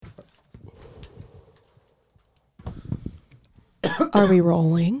Are we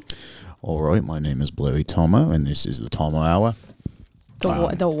rolling? All right, my name is Bluey Tomo, and this is the Tomo Hour.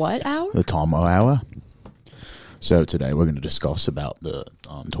 The what hour? The Tomo Hour. So today we're going to discuss about the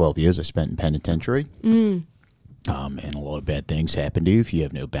 12 years I spent in penitentiary. And a lot of bad things happen to you if you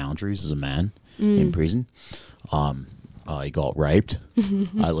have no boundaries as a man in prison. I got raped.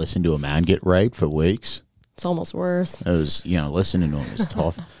 I listened to a man get raped for weeks. It's almost worse. It was, listening to him was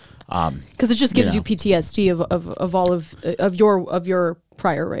tough. Because it just gives you PTSD of all of your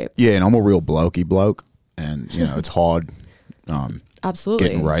prior rape. Yeah, and I'm a real blokey bloke, and it's hard. Absolutely,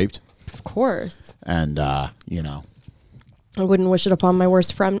 getting raped. Of course. And I wouldn't wish it upon my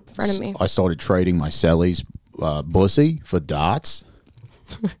worst frenemy. I started trading my cellies bussy for dots.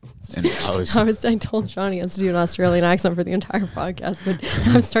 And I told Johnny I was to do an Australian accent for the entire podcast, but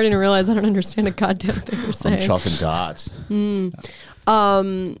I'm starting to realize I don't understand a goddamn thing you're saying. I'm chucking dots.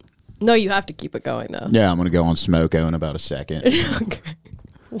 No, you have to keep it going though. Yeah, I'm gonna go on Smoko in about a second. Okay.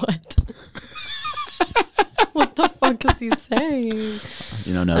 What? What the fuck is he saying?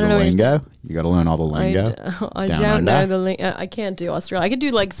 You don't know the lingo? You got to learn all the lingo. I don't know the lingo. I can't do Australian. I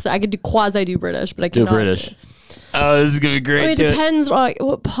could do quasi do British, but I cannot do British. Oh, this is gonna be great. It depends, like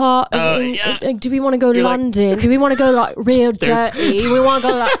what part. Do we want to go to London? Do we want to go like real dirty? We want to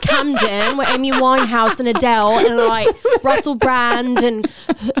go like Camden, with Amy Winehouse and Adele and like Russell Brand and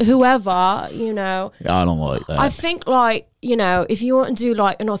whoever. Yeah, I don't like that. I think like if you want to do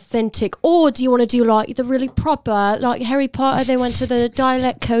like an authentic, or do you want to do like the really proper, like Harry Potter? They went to the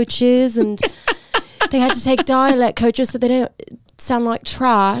dialect coaches and they had to take dialect coaches so they don't sound like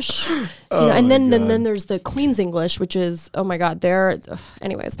trash. And then there's the Queen's English, which is, oh my God,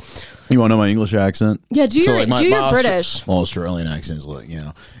 anyways. You want to know my English accent? Yeah, do your British. My Australian accent's like,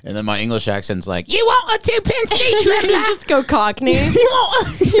 and then my English accent's like, you want a 2-pence each? Just go Cockney. You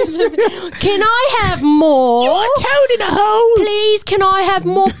want Can I have more? You want a toad in a hole? Please, can I have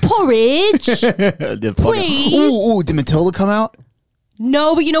more porridge? Please. Ooh, did Matilda come out?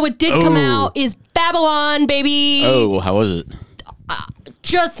 No, but you know what did come out is Babylon, baby. Oh, how was it?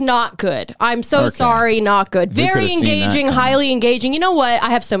 Just not good. I'm so sorry, not good. Very engaging, highly engaging. You know what?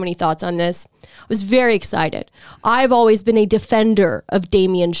 I have so many thoughts on this. I was very excited. I've always been a defender of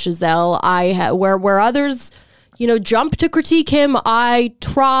Damien Chazelle. Where others, jump to critique him, I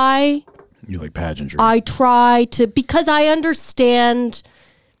try. You like pageantry? I try to, because I understand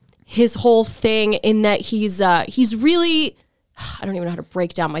his whole thing in that he's really, I don't even know how to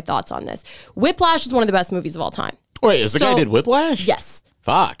break down my thoughts on this. Whiplash is one of the best movies of all time. Wait, is the guy did Whiplash? Yes.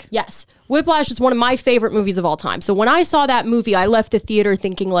 Fuck. Yes. Whiplash is one of my favorite movies of all time. So when I saw that movie, I left the theater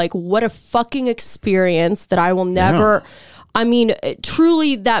thinking like, what a fucking experience that I will never... Yeah. I mean,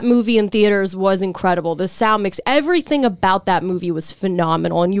 truly, that movie in theaters was incredible. The sound mix, everything about that movie was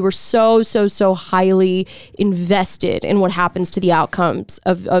phenomenal. And you were so, so, so highly invested in what happens to the outcomes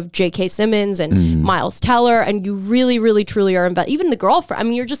of J.K. Simmons and Miles Teller. And you really, really, truly are invested. Even the girlfriend. I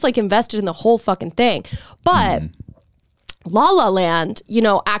mean, you're just like invested in the whole fucking thing. But... La La Land,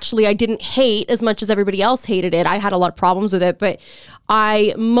 actually I didn't hate as much as everybody else hated it. I had a lot of problems with it, but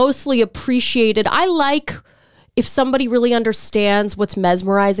I mostly appreciated, I like if somebody really understands what's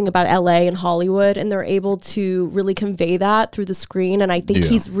mesmerizing about LA and Hollywood and they're able to really convey that through the screen. And I think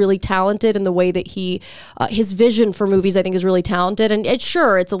he's really talented in the way that his vision for movies, I think, is really talented. And it's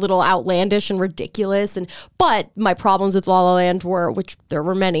a little outlandish and ridiculous. But my problems with La La Land which there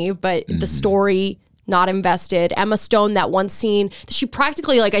were many, but the story... not invested. Emma Stone, that one scene, she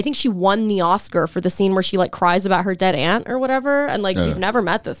practically, I think she won the Oscar for the scene where she, cries about her dead aunt or whatever. And, we've never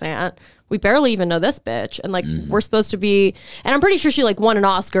met this aunt. We barely even know this bitch. And, we're supposed to be... And I'm pretty sure she, won an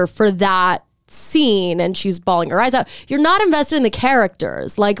Oscar for that scene and she's bawling her eyes out. You're not invested in the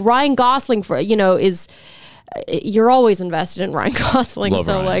characters. Ryan Gosling, is... You're always invested in Ryan Gosling. Love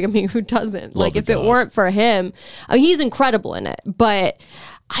so, Ryan. Who doesn't? If it weren't for him... he's incredible in it. But...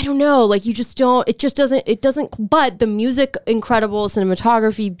 I don't know, you just don't, it doesn't, but the music, incredible,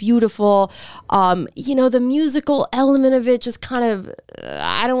 cinematography, beautiful, the musical element of it just kind of,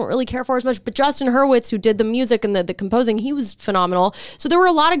 I don't really care for as much, but Justin Hurwitz, who did the music and the composing, he was phenomenal. So there were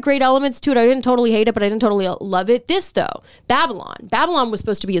a lot of great elements to it. I didn't totally hate it, but I didn't totally love it. This though, Babylon was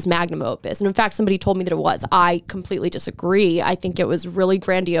supposed to be his magnum opus. And in fact, somebody told me that it was. I completely disagree. I think it was really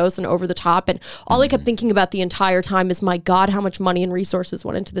grandiose and over the top. And all I kept thinking about the entire time is, my God, how much money and resources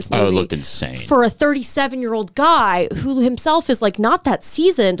went into this movie. Oh, it looked insane. For a 37-year-old guy who himself is not that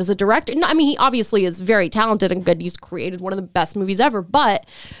seasoned as a director. I mean, he obviously is very talented and good. He's created one of the best movies ever, but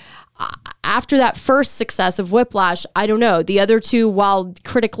after that first success of Whiplash, I don't know. The other two, while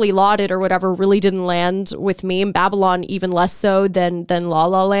critically lauded or whatever, really didn't land with me. And Babylon even less so than La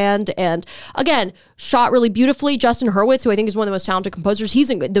La Land. And again, shot really beautifully. Justin Hurwitz, who I think is one of the most talented composers, he's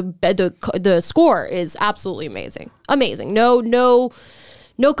in the score is absolutely amazing. Amazing.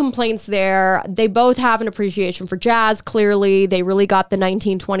 No complaints there. They both have an appreciation for jazz, clearly. They really got the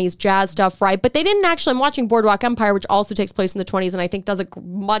 1920s jazz stuff right. But they didn't actually, I'm watching Boardwalk Empire, which also takes place in the 20s, and I think does a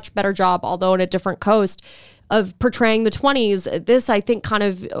much better job, although in a different coast, of portraying the 20s. This, I think,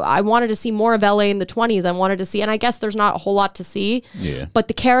 I wanted to see more of LA in the 20s. I wanted to see, and I guess there's not a whole lot to see. Yeah. But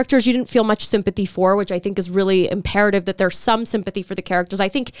the characters you didn't feel much sympathy for, which I think is really imperative that there's some sympathy for the characters. I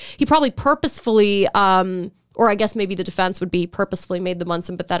think he probably purposefully... or I guess maybe the defense would be purposefully made them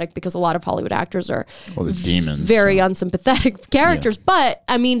unsympathetic because a lot of Hollywood actors are the demons, very unsympathetic characters. Yeah. But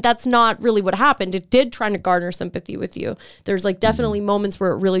I mean, that's not really what happened. It did try to garner sympathy with you. There's like definitely moments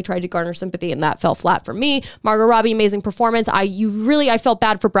where it really tried to garner sympathy, and that fell flat for me. Margot Robbie, amazing performance. I felt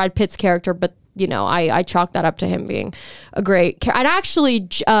bad for Brad Pitt's character, but you know, I chalked that up to him being a great character. And actually,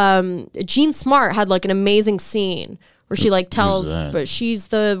 Jean Smart had like an amazing scene where she like tells, but she's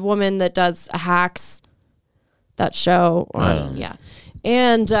the woman that does Hacks. That show yeah,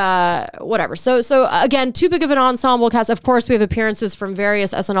 and whatever. So again, too big of an ensemble cast. Of course, we have appearances from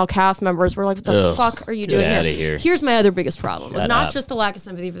various SNL cast members. We're like, what the fuck are you doing here? Here's my other biggest problem. It's not just the lack of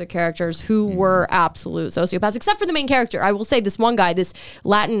sympathy for the characters who were absolute sociopaths, except for the main character. I will say this one guy, this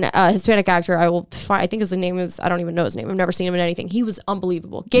Latin Hispanic actor, I think his name is, I don't even know his name. I've never seen him in anything. He was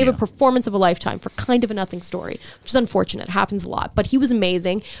unbelievable. Gave a performance of a lifetime for kind of a nothing story, which is unfortunate. Happens a lot, but he was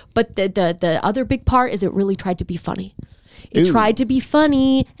amazing. But the other big part is it really tried to be funny. It tried to be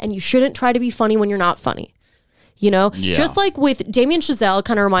funny, and you shouldn't try to be funny when you're not funny. You know? Yeah. Just like with Damien Chazelle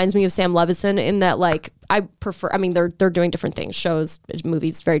kind of reminds me of Sam Levinson in that, like, they're doing different things, shows,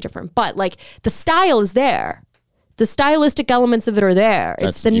 movies, very different. But, like, the style is there. The stylistic elements of it are there.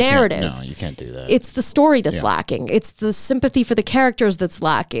 It's the narrative. No, you can't do that. It's the story that's lacking. It's the sympathy for the characters that's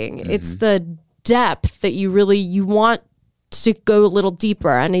lacking. Mm-hmm. It's the depth that you want to go a little deeper,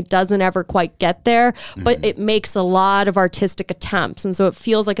 and it doesn't ever quite get there, but it makes a lot of artistic attempts, and so it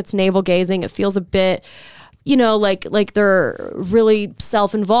feels like it's navel gazing. It feels a bit, you know, like they're really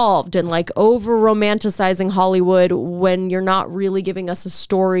self-involved and like over romanticizing Hollywood when you're not really giving us a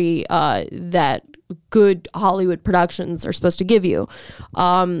story that good Hollywood productions are supposed to give you.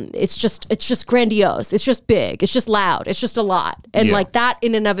 It's just grandiose. It's just big. It's just loud. It's just a lot. And like that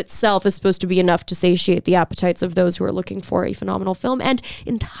in and of itself is supposed to be enough to satiate the appetites of those who are looking for a phenomenal film, and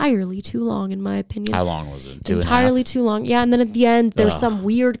entirely too long, in my opinion. How long was it? Entirely too long. Yeah. And then at the end, there's some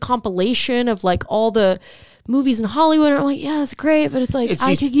weird compilation of like all the movies in Hollywood, and I'm like, yeah, that's great, but it's like,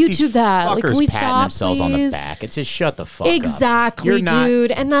 I could YouTube that. Like, can we stop, themselves please? On the back. It's just shut the fuck exactly, up. Exactly,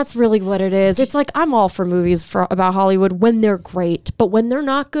 dude. And that's really what it is. It's like, I'm all for movies about Hollywood when they're great, but when they're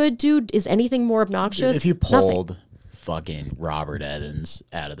not good, dude, is anything more obnoxious? If you pulled fucking Robert Evans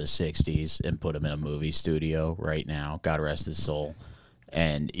out of the 60s and put him in a movie studio right now, God rest his soul,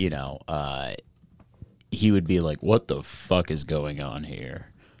 and, you know, he would be like, what the fuck is going on here?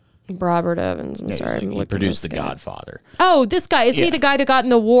 Robert Evans. I'm sorry. He produced The Godfather. Oh, this guy. Isn't he the guy that got in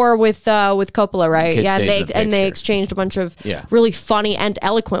the war with Coppola, right? Kid and they exchanged a bunch of really funny and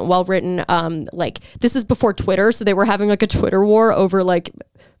eloquent, well-written, like, this is before Twitter, so they were having like a Twitter war over like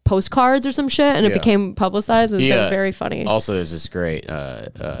postcards or some shit, and it became publicized. It was very funny. Also, there's this great,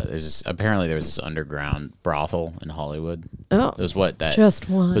 apparently there was this underground brothel in Hollywood. Oh. It was what that just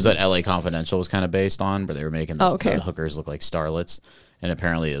one. It was what LA Confidential was kind of based on, where they were making those hookers look like starlets. And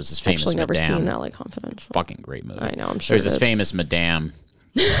apparently there was this famous Actually never Madame. seen LA Confidential. Fucking great movie. I know, I'm sure there's this famous Madame.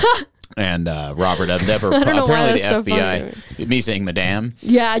 And Robert Evans, apparently the FBI, me saying Madame.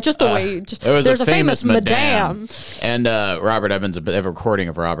 Yeah, just the way. There's a famous Madame. And Robert Evans, a recording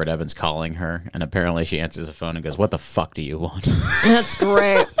of Robert Evans calling her, and apparently she answers the phone and goes, "What the fuck do you want?" That's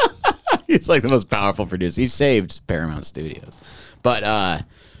great. He's like the most powerful producer. He saved Paramount Studios. But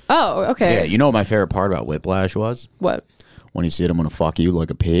oh, okay. Yeah, you know what my favorite part about Whiplash was? What? When he said, "I'm gonna fuck you like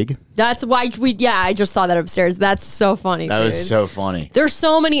a pig." That's why I just saw that upstairs. That's so funny. That was so funny. There's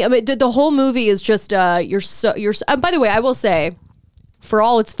so many. I mean, the whole movie is just by the way, I will say, for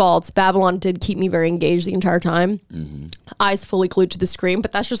all its faults, Babylon did keep me very engaged the entire time. Mm-hmm. Eyes fully glued to the screen.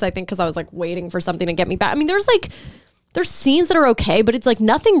 But that's just, I think, because I was like waiting for something to get me back. I mean, there's scenes that are okay, but it's like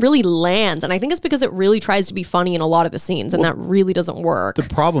nothing really lands. And I think it's because it really tries to be funny in a lot of the scenes, and that really doesn't work. The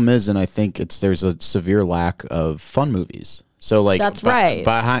problem is, and I think there's a severe lack of fun movies. So like that's right.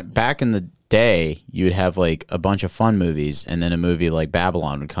 Back in the day, you would have like a bunch of fun movies, and then a movie like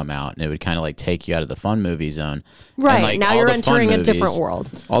Babylon would come out, and it would kind of like take you out of the fun movie zone. Right. And, like, now all you're the fun entering a movies- different world.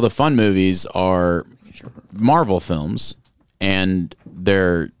 All the fun movies are Marvel films, and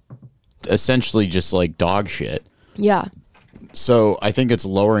they're essentially just like dog shit. Yeah. So I think it's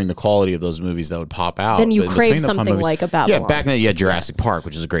lowering the quality of those movies that would pop out. Then you But in crave between the fun something movies- like a Babylon. Yeah, back then you had Jurassic Park,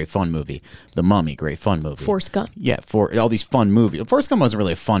 which is a great fun movie. The Mummy, great fun movie. Forrest Gump. Yeah, for all these fun movies. Forrest Gump wasn't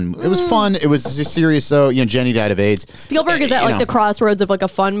really a fun. It was fun. It was just serious though. You know, Jenny died of AIDS. Spielberg is at You like know. the crossroads of like a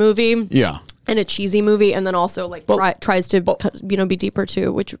fun movie Yeah. and a cheesy movie, and then also like tries to be deeper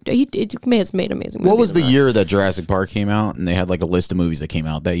too, which it has made amazing movies. What was in the that. year that Jurassic Park came out? And they had like a list of movies that came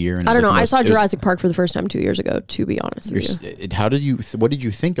out that year. And it I was, don't know. like, the I most- saw it was- Jurassic Park for the first time 2 years ago. To be honest with you, How did you? What did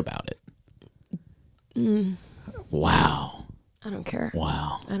you think about it? Wow. I don't care.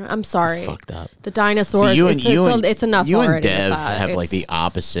 Wow. I'm sorry. Fucked up. The dinosaurs. It's enough you already. and Dev with that. have like It's- the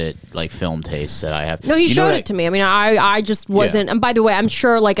opposite like film tastes that I have. No, he You know showed what it to me. I mean, I just wasn't. And by the way, I'm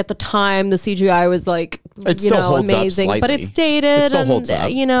sure like at the time the CGI was like It still holds up amazing, but slightly. it's dated. It still and, holds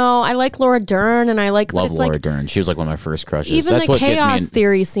up. You know, I like Laura Dern, and I like Love but it's Laura like, Dern. She was like one of my first crushes. even That's the what gets me. chaos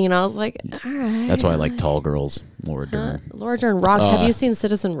theory scene. I was like, all right. That's why I like tall girls. Laura Dern. Laura Dern rocks. Have you seen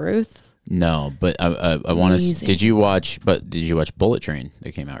Citizen Ruth? No, but I want to. Amazing. Did you watch Bullet Train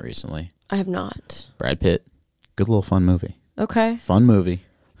that came out recently? I have not. Brad Pitt. Good little fun movie. Okay. Fun movie.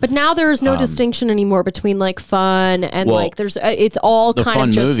 But now there is no distinction anymore between like fun and Well, like there's it's all The kind fun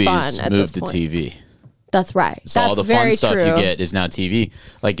of just movies fun at moved this to point. TV. That's right. So That's all the very fun stuff true. you get is now TV.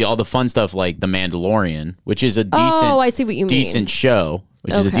 Like all the fun stuff, like The Mandalorian, which is a decent. Oh, I see what you mean. Decent show,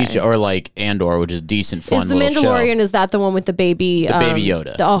 which is a Okay. decent, or like Andor, which is a decent fun Is the little Mandalorian? show. Is that the one with the baby? The Baby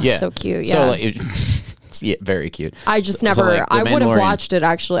Yoda. Yeah. So cute. Yeah. So like, yeah, very cute. I just So, never. like, The I would have Mandalorian- watched it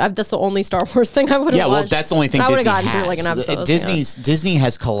actually. That's the only Star Wars thing I would have Yeah, watched. well, that's the only thing And I would Disney have gotten has. through like an episode. Disney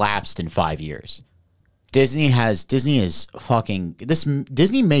has collapsed in 5 years. Disney is fucking this.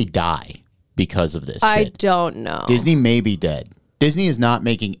 Disney may die because of this. I shit. don't know. Disney may be dead. Disney is not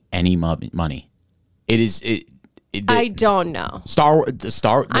making any money. It is. I don't know. Star.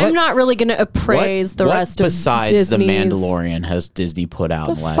 I'm not really going to appraise the rest of besides Disney's. The Mandalorian has Disney put out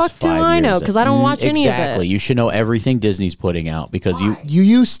in the last fuck 5 do years? I know? 'Cause I don't watch any of it. Exactly. You should know everything Disney's putting out because you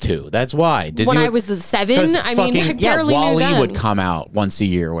used to. That's why. Disney When I would- was 7, 'cause I mean, I barely Wally knew then. would come out once a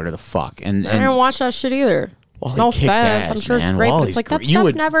year, whatever the fuck, and I didn't watch that shit either. Wally No kicks offense, ass, I'm sure man. it's great, but Wally's it's like that great. You stuff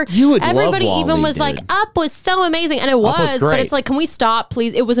would- never. you would love Everybody even Wally, was like, dude. "Up was so amazing," and it was was. But great. it's like, can we stop,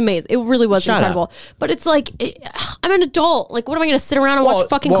 please? It was amazing. It really was Shut incredible. up. But it's like, I'm an adult. Like, what am I going to sit around and Well, watch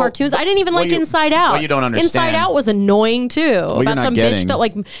fucking well, cartoons? I didn't even well, like you- Inside Out. well, you don't understand. Inside Out was annoying too. you're About not some getting- bitch that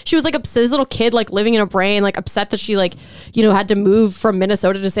like she was like upset. This little kid like living in her brain, like upset that she like had to move from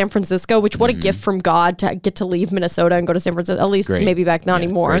Minnesota to San Francisco. Which what a gift from God to get to leave Minnesota and go to San Francisco. At least Great. maybe back not Yeah,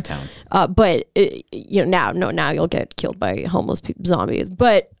 anymore. great town. But now you'll get killed by homeless zombies.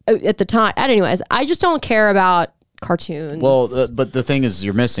 But at the time, anyways, I just don't care about cartoons. Well, but the thing is,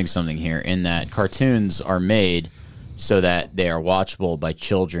 you're missing something here in that cartoons are made so that they are watchable by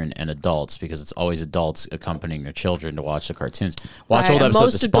children and adults because it's always adults accompanying their children to watch the cartoons. Watch Right, old and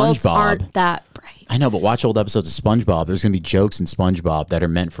episodes most of adults SpongeBob. aren't that bright. I know, but watch old episodes of SpongeBob. There's going to be jokes in SpongeBob that are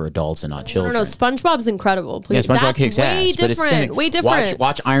meant for adults and not I children. don't know. SpongeBob's incredible. Yeah, Please, SpongeBob that's kicks way ass, but it's different. cynic. Way different.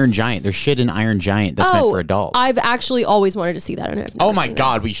 Watch Iron Giant. There's shit in Iron Giant that's meant for adults. I've actually always wanted to see that. And I've never Oh my seen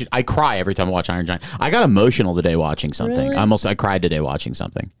God, we should. I cry every time I watch Iron Giant. I got emotional today watching something. Really? I cried today watching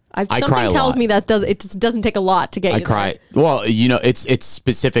something. it. I cry Something a tells lot. me that it just doesn't take a lot to get I you cry. there. Well, it's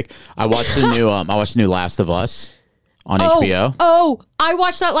specific. I watched the new Last of Us on HBO. Oh, I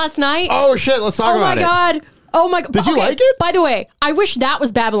watched that last night. Oh shit, let's talk Oh about my it. God. Oh my God. Did you like it? By the way, I wish that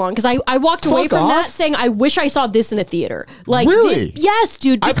was Babylon because I walked away Fuck from off. that saying I wish I saw this in a theater. Like Really? Yes,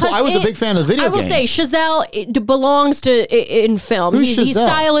 dude. I Because was a big fan of the video I will say games. Chazelle belongs in film. Who's He's Chazelle?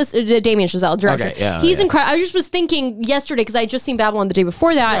 stylist, Damien Chazelle, director. Okay, yeah, He's yeah. incredible. I just was thinking yesterday because I had just seen Babylon the day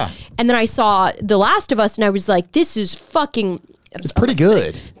before that, Yeah. and then I saw The Last of Us, and I was like, this is fucking. It's pretty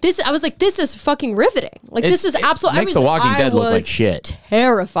good. I was like, this is fucking riveting. Like, this is It absolutely. makes The Walking Dead look like shit.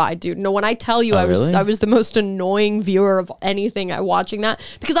 Terrified, dude. No, when I tell you, really? I was the most annoying viewer of anything. Watching that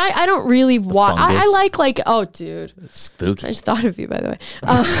because I don't really watch. I fungus. like oh, dude. Spooky. I just thought of you by the way.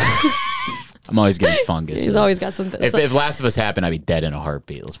 I'm always getting fungus. He's always got something. If Last of Us happened, I'd be dead in a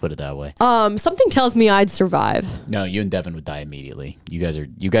heartbeat. Let's put it that way. Something tells me I'd survive. No, you and Devin would die immediately. You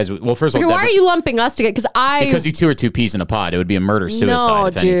guys. Well, first of Okay, all, why are you lumping us together? because you two are two peas in a pod. It would be a murder suicide. No,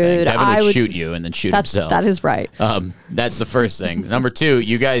 if anything. dude, Devin I would would- shoot you and then shoot himself. that is right. That's the first thing. Number two,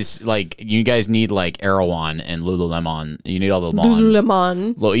 you guys need like Erewhon and Lululemon. You need all the lawns.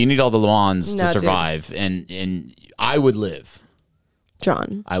 Lululemon. You need all the lawns No, to dude. survive, and I would live.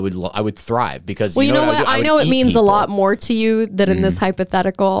 John. I would thrive because Well, you know what? what? I would know it eat means people. a lot more to you that in this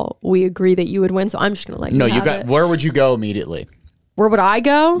hypothetical, we agree that you would win. So I'm just going to let you No, have you got. it. Where would you go immediately? Where would I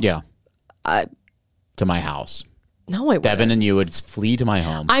go? Yeah. To my house. No, I wouldn't. Devin and you would flee to my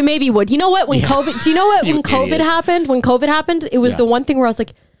home. I maybe would. You know what? When COVID, do you know what? You When COVID idiots. happened, it was Yeah. the one thing where I was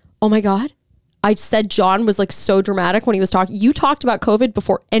like, oh my God. I said John was like so dramatic when he was talking. You talked about COVID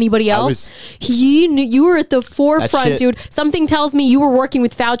before anybody else. You were at the forefront, shit- dude. Something tells me you were working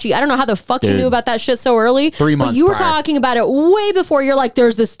with Fauci. I don't know how the fuck you Dude. knew about that shit so early. 3 months But you were prior. talking about it way before. You're like,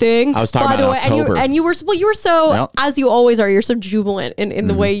 there's this thing. I was talking by about the way, it in October. and you were so Yep. as you always are. You're so jubilant in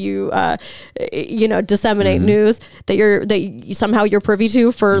the way you disseminate news somehow you're privy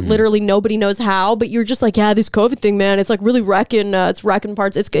to for literally nobody knows how. But you're just like, yeah, this COVID thing, man. It's like really wrecking. It's wrecking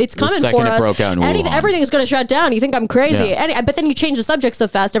parts. It's coming second for it us. broke out in Wuhan. Everything is going to shut down. You think I'm crazy? Yeah. But then you change the subject so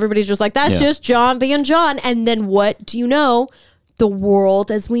fast. Everybody's just like, that's Yeah. just John being John. And then what do you know? The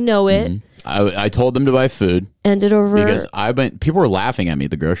world as we know it I told them to buy food ended over. because people were laughing at me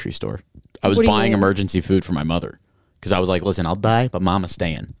at the grocery store. I was What do you buying mean? emergency food for my mother because I was like, listen, I'll die, but Mama's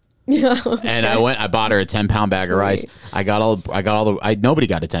staying. Yeah. And I bought her a 10-pound bag of rice. Nobody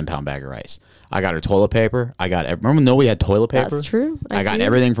got a 10-pound bag of rice. I got her toilet paper. Remember when nobody had toilet paper? That's true. I got do.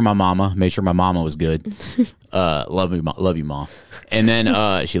 everything from my mama. Made sure my mama was good. Love you, Mom. And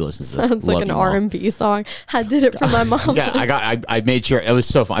then she listens to this. Sounds like Love an you, Mom. R&B song. I did it for my mom. Yeah, I made sure it was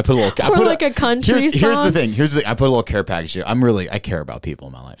so fun. I put a little. I Or put like a country Here's the song? thing. I put a little care package. I care about people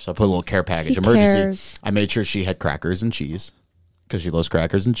in my life, so I put a little care package. He Emergency. cares. I made sure she had crackers and cheese because she loves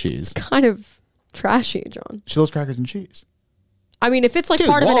crackers and cheese. Kind of trashy, John. She loves crackers and cheese. I mean, if it's like Dude,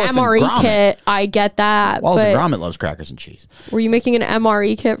 part of an Wallace and MRE Gromit. kit, I get that. Wallace and but Gromit loves crackers and cheese. were you making an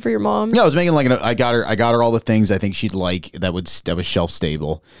MRE kit for your mom? Yeah, I was making I got her all the things I think she'd like that was shelf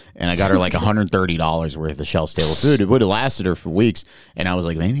stable, and I got her like $130 worth of shelf stable food. It would have lasted her for weeks, and I was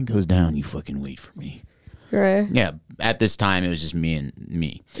like, if anything goes down, you fucking wait for me. Right. Yeah, at this time it was just me and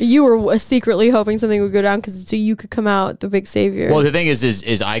me. You were secretly hoping something would go down so you could come out the big savior. Well, the thing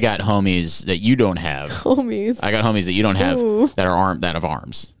is I got homies that you don't have. Homies. I got homies that you don't have Ooh. that have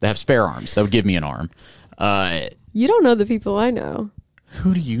arms. That have spare arms. That would give me an arm. You don't know the people I know.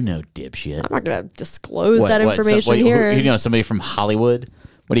 Who do you know, dipshit? I'm not going to disclose that information here. You know somebody from Hollywood?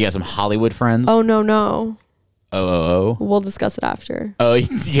 What do you got? Some Hollywood friends? Oh, no. Oh. We'll discuss it after. Oh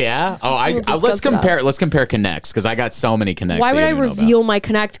yeah. Oh, let's compare. Let's compare connects because I got so many connects. Why that would you I don't know about. reveal my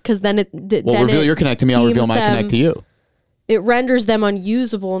connect? Because then Reveal your connect to me. I'll reveal my connect to you. It renders them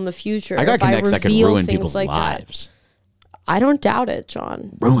unusable in the future. I got if connects that could reveal ruin things people's like lives. That. I don't doubt it,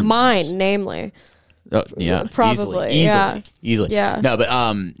 John. Ruin mine, namely. Oh, yeah, Probably, easily. Yeah. No, but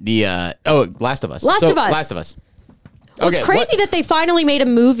Last of Us. Last of Us. Well, Okay, it's crazy that they finally made a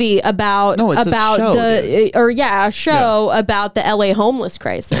movie about No, it's a show, a show about the LA homeless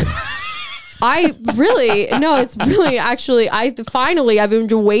crisis. It's really actually I've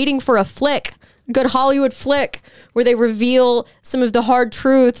been waiting for a good Hollywood flick where they reveal some of the hard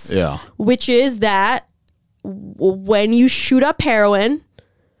truths. Yeah. Which is that when you shoot up heroin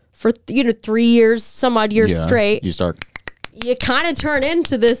for 3 years, some odd years straight, You start. you kind of turn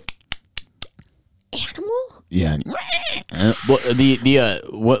into this animal. Yeah.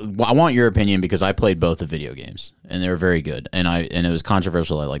 I want your opinion because I played both the video games and they were very good and it was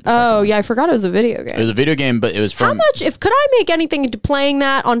controversial. I like the second Oh one. yeah, I forgot it was a video game. It was a video game, but it was from. How much? Could I make anything into playing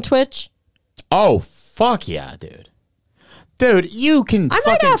that on Twitch? Oh fuck yeah, dude! Dude, you can. I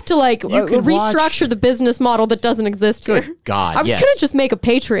might have to restructure the business model that doesn't exist Good here. God, I was yes. gonna just make a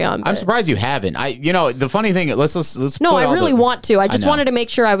Patreon. I'm surprised you haven't. The funny thing. Let's. No, put I all really the- want to. I just know. wanted to make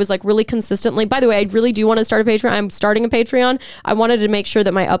sure I was really consistently. By the way, I really do want to start a Patreon. I'm starting a Patreon. I wanted to make sure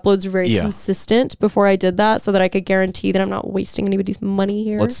that my uploads were very consistent before I did that, so that I could guarantee that I'm not wasting anybody's money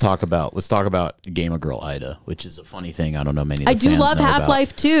here. Let's talk about Gamer Girl Ida, which is a funny thing. I don't know many. I do love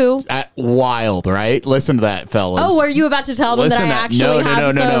Half-Life 2. Wild, right? Listen to that, fellas. Oh, were you about to tell them that I actually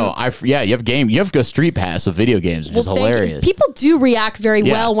have No. You have a Street Pass of video games, which is thank you. hilarious. People do react very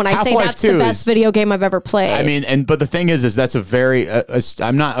well when I say Half-Life that's the 2 best is- video game I've ever played. I mean, but the thing is that's a very.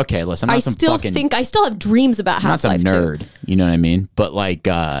 I'm not okay. Listen, I'm not some fucking. I still have dreams about I'm not some Half-Life 2. nerd. You know what I mean? But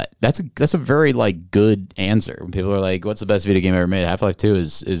that's a very good answer. When people are like, "What's the best video game ever made?" Half-Life 2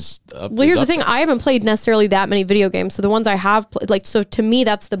 is. Well, here's the thing. I haven't played necessarily that many video games, so the ones I have played, so to me,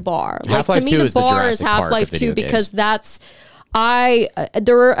 that's the bar. Half-Life to me, 2 the is the bar is Jurassic Park of Half-Life 2 video because games.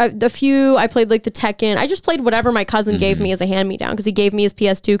 There were the few I played, like the Tekken. I just played whatever my cousin gave me as a hand me down, because he gave me his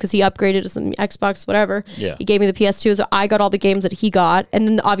PS2 because he upgraded to some Xbox, whatever. Yeah. He gave me the PS2, so I got all the games that he got, and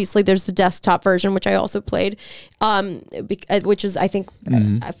then obviously there's the desktop version, which I also played, which is, I think,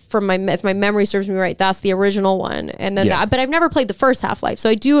 from if my memory serves me right, that's the original one. And then but I've never played the first Half-Life, so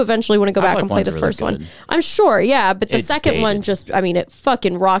I do eventually want to go back and play the first one. I'm sure, yeah, but the second one just, I mean, it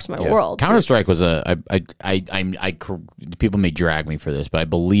fucking rocked my world. Counter-Strike was people may drag me for this, but I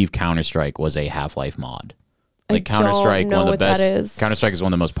believe Counter-Strike was a Half-Life mod. Like Counter-Strike, one of the best. Counter-Strike is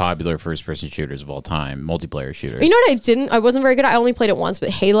one of the most popular first-person shooters of all time, multiplayer shooters. You know what I wasn't very good at? I only played it once, but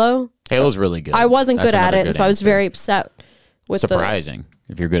Halo's really good. I wasn't good at it, and so I was very upset with surprising.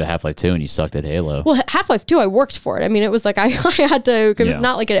 If you're good at Half-Life 2 and you sucked at Halo. Well, Half-Life 2, I worked for it. I mean, it was like I had to. It was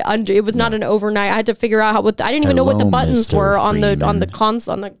not like it was not an overnight. I had to figure out I didn't even know what the buttons were on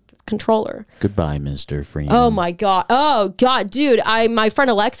the controller. Goodbye, Mr. Freeman. Oh my god. Oh god, dude. My friend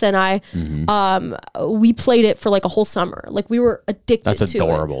Alexa and I, we played it for like a whole summer. Like we were addicted to it. That's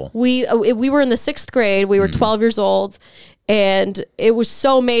adorable. We were in the 6th grade. We were 12 years old. And it was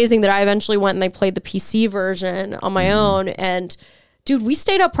so amazing that I eventually went and I played the PC version on my own. And dude, we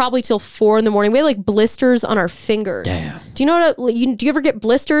stayed up probably till 4 a.m. We had like blisters on our fingers. Damn. Do you know do you ever get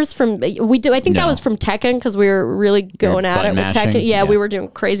blisters from? We do. I think that was from Tekken, because we were really going at it with Tekken. Yeah, we were doing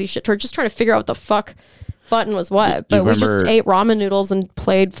crazy shit. We're just trying to figure out what the fuck button was what. But we just ate ramen noodles and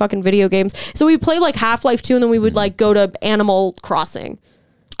played fucking video games. So we played like Half-Life 2, and then we would like go to Animal Crossing.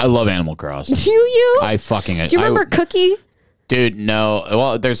 I love Animal Crossing. Do you? I fucking. Do you remember Cookie? Dude, no.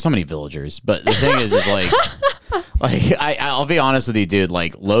 Well, there's so many villagers, but the thing is like, I'll be honest with you, dude.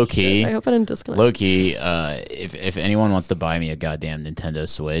 Like, low key. I hope I didn't disconnect. Low key. If anyone wants to buy me a goddamn Nintendo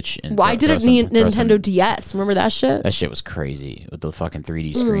Switch, and why did it need Nintendo DS? Remember that shit? That shit was crazy with the fucking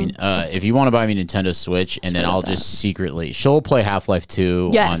 3D screen. If you want to buy me Nintendo Switch, and then I'll just secretly, she'll play Half-Life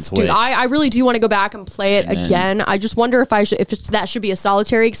 2 on Twitch. Dude, I really do want to go back and play it again. I just wonder if that should be a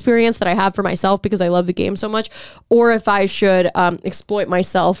solitary experience that I have for myself because I love the game so much, or if I should exploit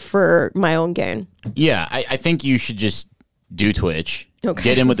myself for my own gain. Yeah, I think you should just do Twitch. Okay.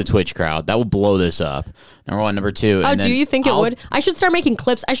 Get in with the Twitch crowd. That will blow this up. Number one. Number two. Oh, do you think it would? I should start making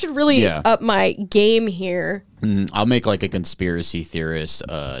clips. I should really up my game here. I'll make like a conspiracy theorist,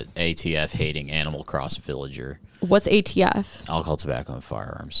 ATF hating Animal Cross villager. What's ATF? Alcohol, Tobacco, and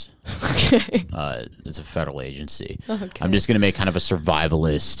Firearms. Okay. It's a federal agency. Okay. I'm just gonna make kind of a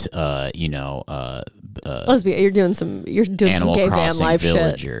survivalist, Lesbian, you're doing some gay van life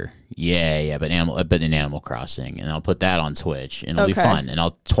villager. Shit. Yeah, but in Animal Crossing, and I'll put that on Twitch, and it'll be fun, and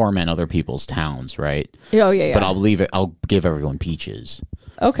I'll torment other people's towns, right? Oh yeah. But I'll give everyone peaches.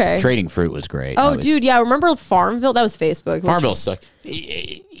 Okay. Trading fruit was great. Oh, dude, yeah. Remember Farmville? That was Facebook. Farmville sucked.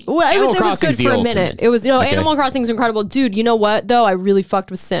 Well, it was good for a minute. It was, Animal Crossing is incredible, dude. You know what though? I really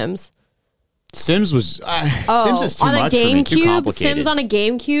fucked with Sims. Sims was Sims is too much for me. Too complicated. Sims on a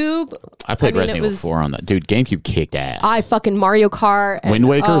GameCube. I played Resident Evil 4 on that. Dude, GameCube kicked ass. I fucking Mario Kart. Wind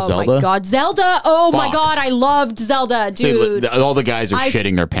Waker, Zelda. Oh my god, Zelda. Oh my god, I loved Zelda, dude. See, all the guys are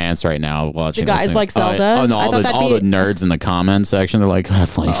shitting their pants right now watching. The guys like Zelda. No, all the nerds in the comment section, they're like,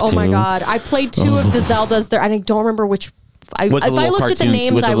 Half-Life 2. Oh my god, I played 2 of the Zeldas there, and I don't remember which. If I looked at the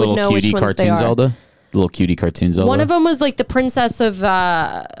names, I would know which ones they are. Zelda? The little cutie cartoon Zelda. One of them was like the princess of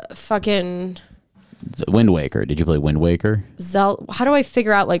fucking Wind Waker. Did you play Wind Waker? How do I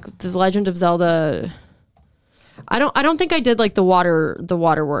figure out like the Legend of Zelda? I don't think I did like the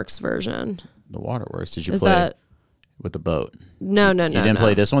Waterworks version. The Waterworks. Did you play that with the boat? No. You didn't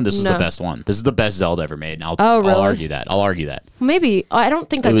play this one? This is the best one. This is the best Zelda ever made. And I'll argue that. Maybe. I don't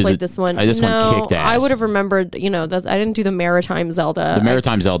think I played this one. This one kicked ass. I would have remembered, I didn't do the Maritime Zelda. The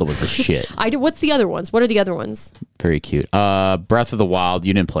Maritime Zelda was the shit. I did. What's the other ones? What are the other ones? Very cute. Breath of the Wild.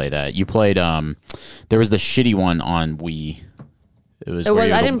 You didn't play that. You played, there was the shitty one on Wii. I didn't play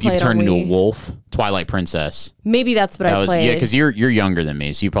it on Wii. You turned into a wolf. Twilight Princess. Maybe that's what I played. Yeah, because you're younger than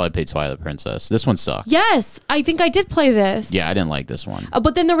me, so you probably played Twilight Princess. This one sucked. Yes, I think I did play this. Yeah, I didn't like this one.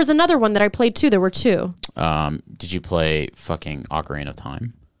 But then there was another one that I played too. There were 2. Did you play fucking Ocarina of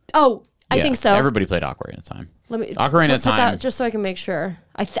Time? Oh, I think so. Everybody played Ocarina of Time. Ocarina of Time. Just so I can make sure.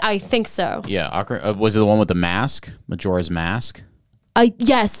 I think so. Yeah, was it the one with the mask? Majora's Mask?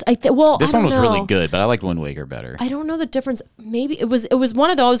 Yes. This one was really good, but I liked Wind Waker better. I don't know the difference. Maybe it was one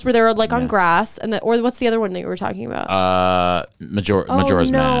of those where they were like on grass, or what's the other one that you were talking about?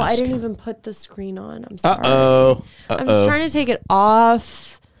 Majora's Mask. No, I didn't even put the screen on. I'm sorry. I'm just trying to take it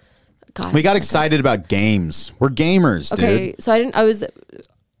off. God, we got excited about games. We're gamers, dude. Okay, so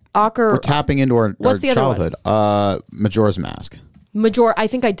we're tapping into our childhood. Majora's Mask. I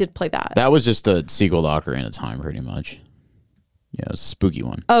think I did play that. That was just a sequel to Ocarina of Time, pretty much. Yeah, it was a spooky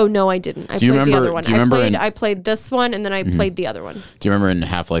one. Oh no, I didn't. I Do you played remember- the other one. do you remember I played this one, and then I played the other one. Do you remember in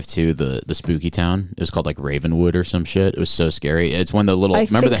Half-Life 2 the spooky town? It was called like Ravenwood or some shit. It was so scary. It's when the little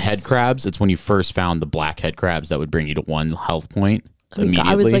remember the head crabs? It's when you first found the black head crabs that would bring you to 1 health point immediately.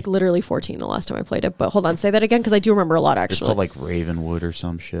 I was like literally 14 the last time I played it. But hold on, say that again because I do remember a lot It's actually. called like Ravenwood or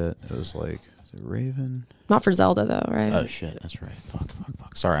some shit. It was like is it Raven? Not for Zelda though, right? Oh shit, that's right. Fuck.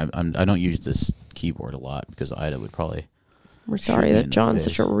 Sorry, I don't use this keyboard a lot because Ida would probably. We're sorry shoot me that in the John's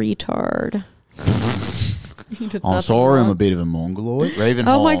face. such a retard. He did I'm nothing sorry, I'm wrong. a bit of a mongoloid. Ravenholm.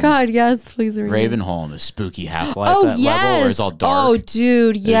 Oh my god, yes, please read. Ravenholm is spooky Half-Life Oh that level where it's all dark. Oh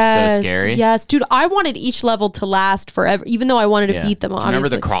dude, was so yes. scary. Yes, dude. I wanted each level to last forever, even though I wanted to beat them. Do you remember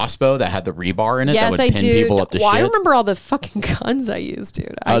the Obviously. crossbow that had the rebar in it that Yes, would I pin do. people up to Well, I shit? remember all the fucking guns I used,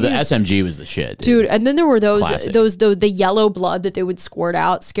 dude. Oh, the used- SMG was the shit, dude. Dude, and then there were Classic. the yellow blood that they would squirt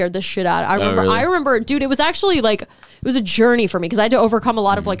out scared the shit out. Really? I remember, dude. It was actually like it was a journey for me because I had to overcome a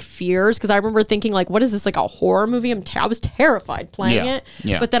lot of like fears because I remember thinking like, what is this like a horror movie? I was terrified playing Yeah, it.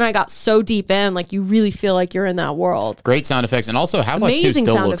 yeah. But then I got so deep in, like you really feel like you're in that world. Great sound effects, and also Half-Life 2 Amazing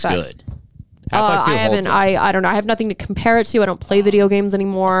still sound looks effects. good. Half-Life 2 I holds haven't. up. I don't know. I have nothing to compare it to. I don't play video games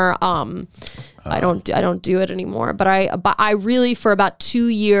anymore. I don't do it anymore. But I really for about 2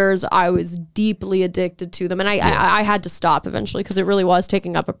 years I was deeply addicted to them, and I had to stop eventually because it really was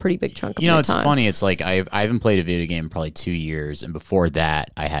taking up a pretty big chunk of You know, my it's time. funny. It's like I haven't played a video game in probably 2 years, and before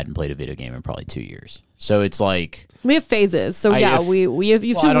that, I hadn't played a video game in probably 2 years. So it's like We have phases, so yeah, have- you have well, I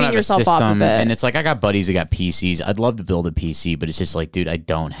to don't wean have yourself a off system, of it. and it's like I got buddies that got PCs. I'd love to build a PC, but it's just like, dude, I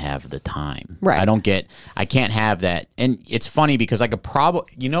don't have the time. Right. I can't have that. And it's funny because I could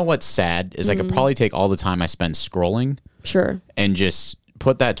probably, you know what's sad is I Mm-hmm. could probably take all the time I spend scrolling Sure, and just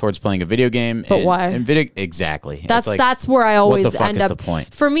put that towards playing a video game. But and, why? And exactly. that's It's like, that's where I always what the fuck end is up. the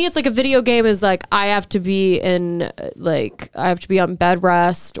point? For me, it's like a video game is like I have to be in I have to be on bed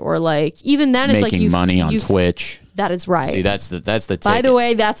rest or like even then it's like Making money on you Twitch. That is right. See, that's the By ticket. the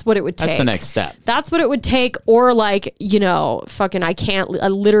way, that's what it would take. That's the next step. That's what it would take. Or like, fucking I can't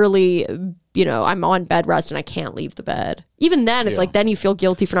literally, I'm on bed rest and I can't leave the bed. Even then, it's Yeah. like then you feel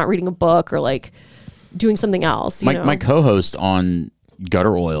guilty for not reading a book or like doing something else. You know? My co-host on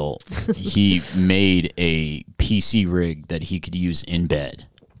Gutter Oil, he made a PC rig that he could use in bed.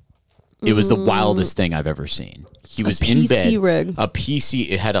 It was the wildest thing I've ever seen. He was in PC bed. rig. A PC.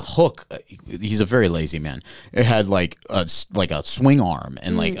 It had a hook. He's a very lazy man. It had like a swing arm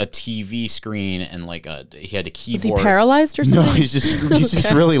and like a TV screen and like he had a Is he keyboard. paralyzed or No, something? he's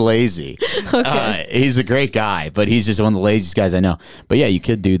just really lazy. He's a great guy, but he's just one of the laziest guys I know. But yeah, you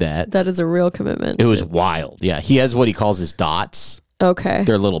could do that. That is a real commitment. It was wild. Yeah, he has what he calls his dots. okay.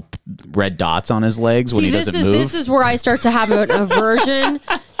 They're little red dots on his legs when he doesn't move. This is where I start to have an aversion,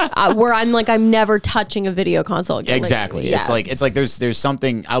 where I'm like I'm never touching a video console again. Like, Exactly. yeah. It's like there's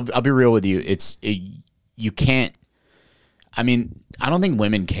something. I'll be real with you. You can't. I mean, I don't think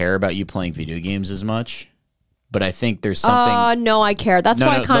women care about you playing video games as much, but I think there's something. No, I care. That's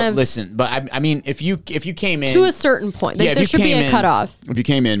why I kind of listen. But I mean, if you came in to a certain point, yeah, if there you should be came a in- cutoff. If you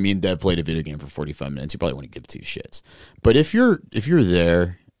came in, me and Dev played a video game for 45 minutes, you probably wouldn't give two shits. But if you're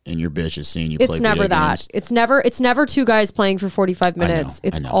there and your bitch is seeing you play It's never video that. games, It's never two guys playing for 45 minutes. I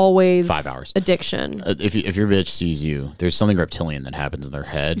It's know. always 5 hours. addiction. if your bitch sees you, there's something reptilian that happens in their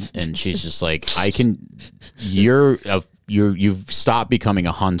head, and she's just like, you've stopped becoming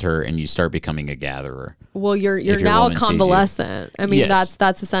a hunter and you start becoming a gatherer. Well, you're your now a woman sees you. convalescent. I mean, Yes.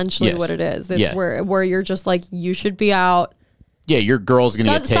 that's essentially Yes. what it is. It's Yeah. where you're just like you should be out. Yeah, your girl's gonna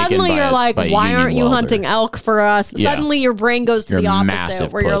get taken Suddenly by you're a- like, by a why union aren't you welder. hunting elk for us? Yeah. Suddenly your brain goes to You're the a opposite,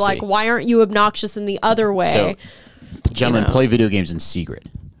 massive where you're pussy. like, why aren't you obnoxious in the other way? So, gentlemen, you know. play video games in secret.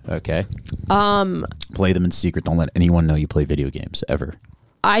 Okay. Play them in secret. Don't let anyone know you play video games ever.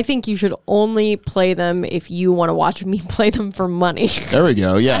 I think you should only play them if you want to watch me play them for money. There we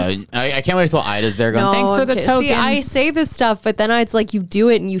go. Yeah, I can't wait till Ida's there going. Thanks for the okay. token. See, I say this stuff, but then it's like you do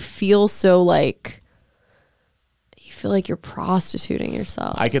it and you feel so like you feel like you're prostituting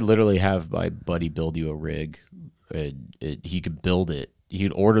yourself. I could literally have my buddy build you a rig. He could build it. He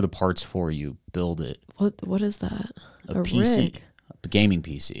could order the parts for you, build it. What is that? A PC, rig? a gaming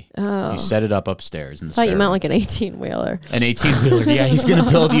PC. Oh. You set it up upstairs in the I thought you spare meant room. like an 18-wheeler. An 18-wheeler. Yeah, he's going to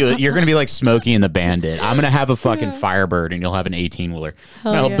build you. You're going to be like Smokey and the Bandit. I'm going to have a fucking Firebird, and you'll have an 18-wheeler.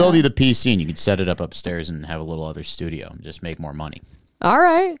 No, he'll yeah. build you the PC, and you can set it up upstairs and have a little other studio and just make more money. All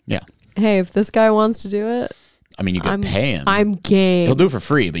right. Yeah. Hey, if this guy wants to do it, I mean, you could pay him. I'm game. He'll do it for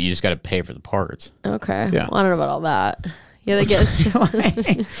free, but you just got to pay for the parts. Okay. Yeah. Well, I don't know about all that. Yeah, I guess.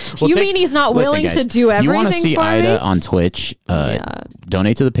 Well, You mean he's not willing guys, to do everything You want to see for Ida me? on Twitch? Yeah.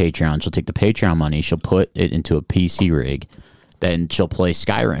 Donate to the Patreon. She'll take the Patreon money. She'll put it into a PC rig. then she'll play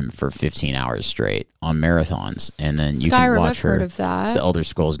Skyrim for 15 hours straight on marathons, and then you can Skyrim, watch I've her. heard of that. It's the Elder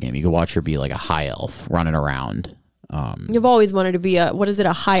Scrolls game. You can watch her be like a high elf running around. You've always wanted to be a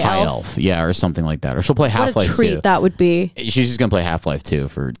high elf? Yeah, or something like that. Or she'll play What Half-Life a treat 2. that would be. She's just gonna play Half-Life 2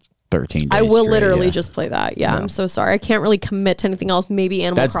 for 13 days. I will straight, literally yeah. just play that. Yeah, I'm so sorry. I can't really commit to anything else. Maybe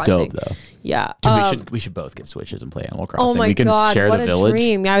Animal That's Crossing. dope though. Yeah. Dude, we should both get Switches and play Animal Crossing. Oh my we can god! share What the a village.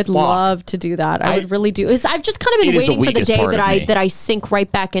 dream! Yeah, I would love to do that. I would really do. I've just kind of been It is the waiting for the weakest day part that of me. I sink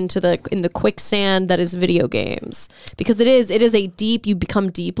right back into the quicksand that is video games, because it is a deep. You become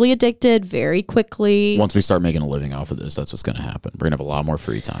deeply addicted very quickly. Once we start making a living off of this, that's what's gonna happen. We're gonna have a lot more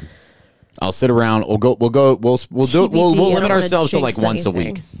free time. I'll sit around. We'll do it. We'll TBD, I limit don't ourselves to wanna like jinx once a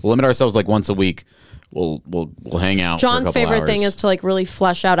anything. week. We'll limit ourselves like once a week. We'll hang out. John's for a couple favorite thing hours. is to like really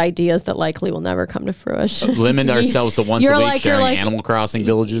flesh out ideas that likely will never come to fruition. Limit ourselves to once a You're week like- you're sharing like- Animal Crossing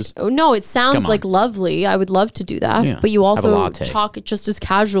villages. Oh, no, it sounds Come on. like lovely. I would love to do that. Yeah. But you Have a also latte. talk just as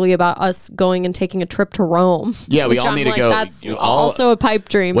casually about us going and taking a trip to Rome. Yeah, we which all I'm need to like, go. That's You all- also a pipe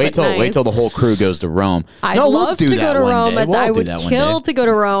dream. Wait but till nice. the whole crew goes to Rome. I'd No, we'll love do to that go to one Rome. day. We'll I do would that one kill day. to go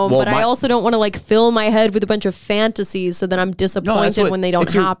to Rome, Well, but I also don't want to like fill my head with a bunch of fantasies so that I'm disappointed when they don't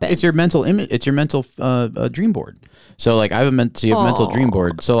it's your, happen. It's your mental image. It's your mental dream board. So like I have a mental dream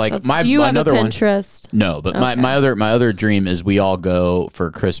board. So like Do you have another a one. Pinterest? No, but my other dream is we all go for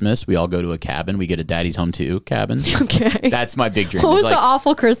Christmas. We all go to a cabin. We get a Daddy's Home 2 cabin. Okay. That's my big dream. What It's was like the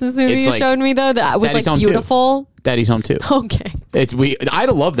awful Christmas movie it's you like showed me though? That was Daddy's like Home 2. beautiful. Daddy's Home 2. Okay. I'd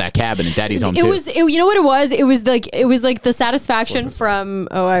love that cabin in Daddy's Home 2. You know what it was? It was like the satisfaction from.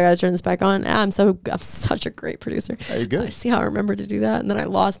 Oh, I gotta turn this back on. I'm such a great producer. You're good. I see how I remembered to do that, and then I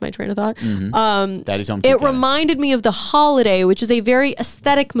lost my train of thought. Daddy's Home 2. It cabin. reminded me of The Holiday, which is a very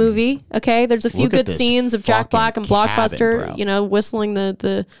aesthetic movie. Okay, there's a few Look at good this scenes of Jack Black and Blockbuster, cabin, bro. you know, whistling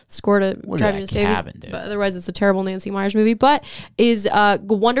the score to Look at Driving that Miss Daisy. cabin, dude. But otherwise, it's a terrible Nancy Myers movie. But is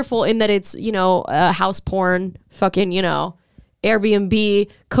wonderful in that it's house porn, fucking Airbnb,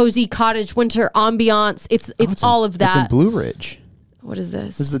 cozy cottage winter ambiance. It's all of It's in that. Blue Ridge. What is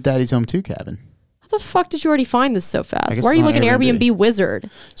this? This is the Daddy's Home 2 cabin. How the fuck did you already find this so fast? guess Why are it's you on like an Airbnb. Airbnb wizard?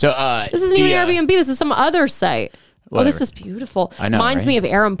 So This isn't even Airbnb. This is some other site. Oh, this Whatever. is beautiful. I know, Reminds right? me of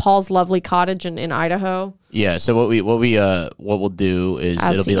Aaron Paul's lovely cottage in Idaho. Yeah, so what we'll do is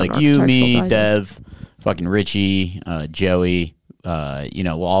As it'll be seen on like you, me, Architectural Dev, fucking Richie, Joey,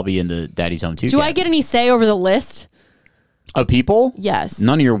 we'll all be in the Daddy's Home 2 Do I get any say over the list? of people? Yes.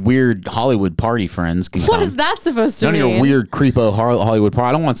 None of your weird Hollywood party friends can What come. is that supposed to None mean? of your weird creepo Hollywood party.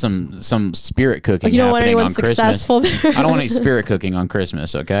 I don't want some spirit cooking. You don't want happening anyone on successful Christmas. there. I don't want any spirit cooking on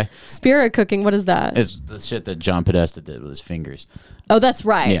Christmas. Okay, Spirit cooking. What is that? it's the shit that John Podesta did with his fingers. Oh, that's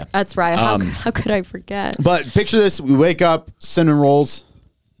right. Yeah. That's right. How could I forget? But picture this: we wake up, cinnamon rolls,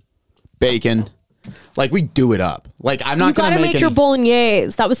 bacon. Like we do it up. Like I'm not You gonna gotta make your any-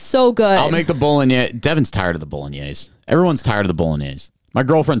 bolognese. That was so good. I'll make the bolognese. Devin's tired of the bolognese. Everyone's tired of the bolognese. My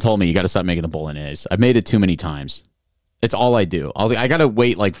girlfriend told me you got to stop making the bolognese. I've made it too many times. It's all I do. I was like, I got to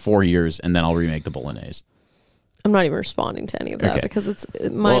wait like 4 years and then I'll remake the bolognese. I'm not even responding to any of that Okay. because it's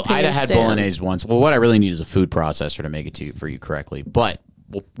my Well, opinion. I had stands. bolognese once. Well, what I really need is a food processor to make it for you correctly. But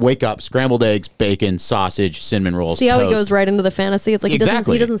we'll wake up, scrambled eggs, bacon, sausage, cinnamon rolls. See how he toast. goes right into the fantasy? It's like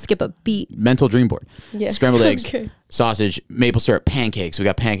Exactly. he doesn't skip a beat. Mental dream board. Yeah. Scrambled eggs, Okay. sausage, maple syrup, pancakes. We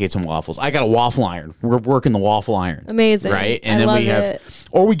got pancakes and waffles. I got a waffle iron. We're working the waffle iron. Amazing. Right? And I then love we have, it.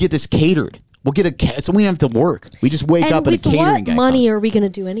 or we get this catered. We'll get so we don't have to work. We just wake And up and a with catering what guy money comes. are we going to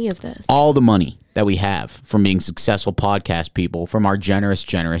do any of this? All the money that we have from being successful podcast people, from our generous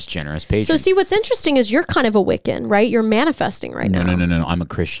patrons. So see, what's interesting is you're kind of a Wiccan, right? You're manifesting right now. No. I'm a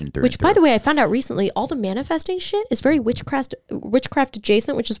Christian through Which, and by through. the way, I found out recently, all the manifesting shit is very witchcraft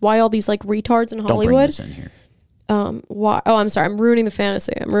adjacent, which is why all these like retards in Don't bring Hollywood. this in here. Why? Oh, I'm sorry. I'm ruining the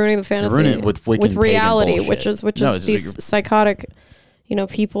fantasy. Ruining it with Wiccan pagan reality, bullshit. which No, is it's these like- psychotic,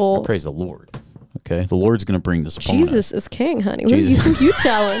 people. Praise the Lord. Okay, the Lord's going to bring this upon Jesus is king, honey. Who Jesus. you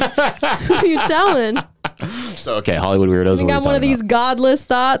telling? Who you telling? us. So, okay, Hollywood weirdos. I got one of these godless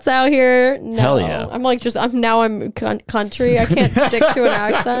thoughts out here. No, Hell yeah. I'm country. I can't stick to an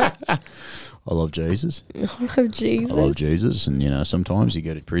accent. I love Jesus. Oh Jesus. I love Jesus, and sometimes you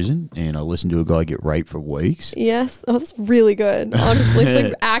go to prison and I listen to a guy get raped for weeks. Yes. Oh, that's really good. Honestly, it's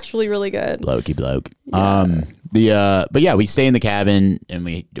like actually really good. Blokey bloke. But yeah, we stay in the cabin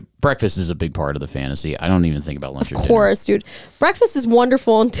and breakfast is a big part of the fantasy. I don't even think about lunch. Of course, dude. Breakfast is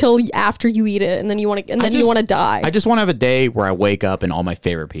wonderful until after you eat it, and then you want to die. I just want to have a day where I wake up and all my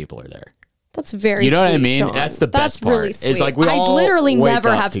favorite people are there. That's very. You know what I sweet, mean? John. That's the best part. Really It's sweet. like we I all literally wake never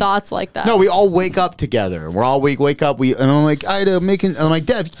up have thoughts like that. No, we all wake up together. We're all wake up. And I'm like, I'm like,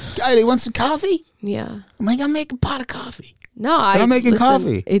 Dev, Ida, want some coffee? Yeah. I'm like, I'm making a pot of coffee. No, I'm making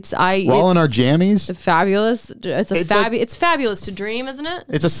coffee. We're all in our jammies. Fabulous. It's fabulous to dream, isn't it?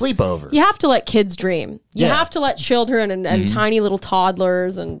 It's a sleepover. You have to let kids dream. You Yeah. have to let children and tiny little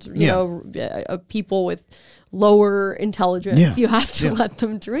toddlers and you know people with lower intelligence. Yeah. You have to let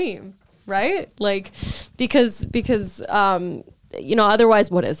them dream, right? Like because you know,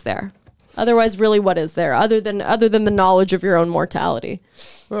 otherwise what is there? Otherwise, really, what is there other than the knowledge of your own mortality?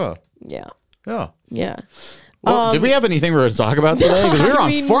 Oh. Yeah. Yeah. Yeah. Well, did we have anything we were going to talk about today?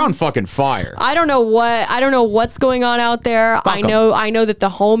 Because we're on fucking fire. I don't know what's going on out there. I know that the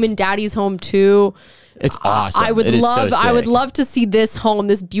home in Daddy's home too. It's awesome. I would love to see this home,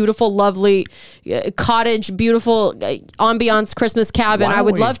 this beautiful, lovely cottage, beautiful ambiance Christmas cabin. I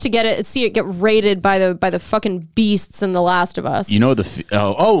would love to see it get raided by the fucking beasts in The Last of Us. You know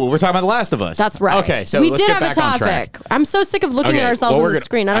we're talking about The Last of Us. That's right. Okay, so we let's did get have back a on track. topic. I'm so sick of looking at ourselves on the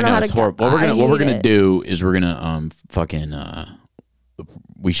screen. I don't know how to. What we're gonna do is we're gonna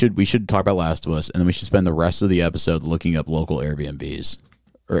we should talk about Last of Us, and then we should spend the rest of the episode looking up local Airbnbs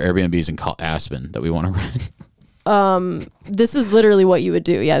or Airbnbs in Aspen that we want to rent. This is literally what you would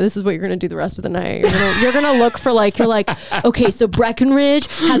do. Yeah, this is what you're gonna do the rest of the night. You're gonna look for okay, so Breckenridge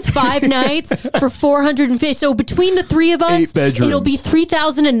has 5 nights for 450. So between the 3 of us, 8 bedrooms. it'll be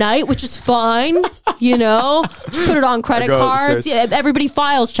 3,000 a night, which is fine. You know, just put it on credit cards. Yeah, everybody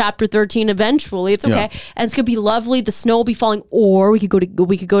files Chapter 13 eventually. It's okay, and it's gonna be lovely. The snow will be falling, or we could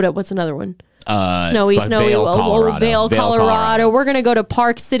go to what's another one? Snowy. Vale, Colorado. We're gonna go to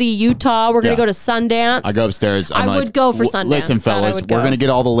Park City, Utah. We're gonna go to Sundance. I go upstairs. I would go for Sundance. Listen, fellas, we're gonna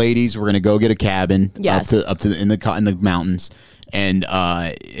get all the ladies. We're gonna go get a cabin. Yes. up to in the mountains, and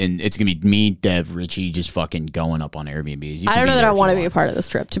it's gonna be me, Dev, Richie, just fucking going up on Airbnbs. I don't know that I want to be a part of this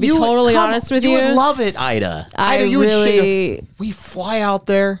trip. To be totally honest with you, you would love it, Ida. Ida, you would share. We fly out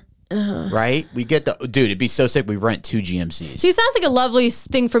there. Right, we get dude. It'd be so sick. We rent 2 GMCs. See, it sounds like a lovely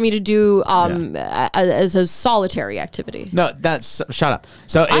thing for me to do as a solitary activity. No, shut up.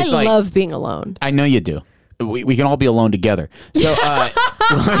 So it's I love being alone. I know you do. We can all be alone together. So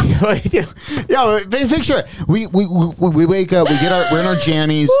picture it. We wake up. We're in our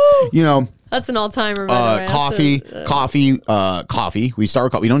jammies. You know. That's an all-timer. Coffee. We start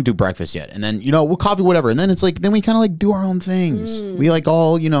with coffee. We don't do breakfast yet, and then we'll coffee whatever, and then it's then we kind of do our own things. We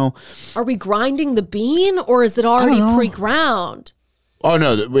all. Are we grinding the bean, or is it already pre-ground? Oh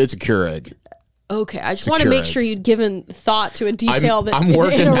no, it's a Keurig. Okay, I just want to make sure you'd given thought to a detail I'm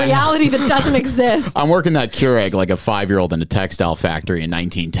working in a reality that doesn't exist. I'm working that Keurig like a 5-year-old in a textile factory in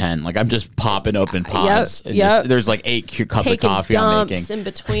 1910. Like I'm just popping open pots. Yep. There's 8 cups of coffee I'm making. In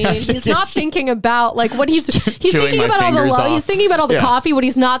between. He's not thinking about what he's thinking about all the He's thinking about all the coffee. What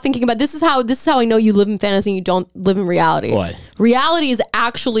he's not thinking about. This is how I know you live in fantasy and you don't live in reality. What? Reality is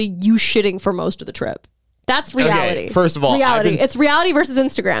actually you shitting for most of the trip. That's reality. Okay, first of all, reality. It's reality versus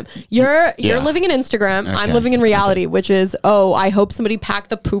Instagram. You're living in Instagram. Okay. I'm living in reality, which is I hope somebody packed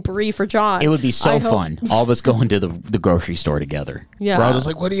the poopery for John. It would be so fun. All of us going to the grocery store together. Yeah. We're all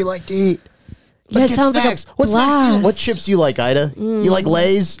just what do you like to eat? Let's get snacks. What snacks do you? What chips do you like, Ida? You like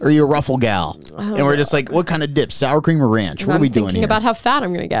Lay's or are you a Ruffle gal? And we're just what kind of dip? Sour cream or ranch? What are we doing here? I'm thinking about how fat I'm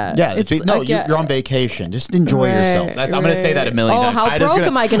going to get. Yeah, you're on vacation. Just enjoy yourself. I'm going to say that a million times. How broke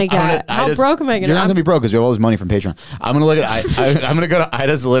am I going to get? How broke am I going to get? You're not going to be broke because we have all this money from Patreon. I'm going to look at I'm going to go to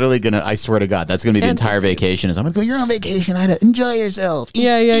Ida's literally going to, I swear to God, that's going to be the entire vacation. I'm going to go, you're on vacation, Ida. Enjoy yourself. Eat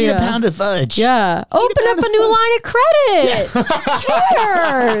a pound of fudge. Yeah. Open up a new line of credit. Who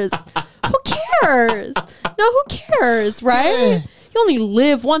cares? Who cares? No, who cares, right? You only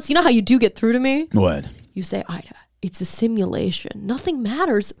live once. You know how you do get through to me? What? You say, Ida, it's a simulation. Nothing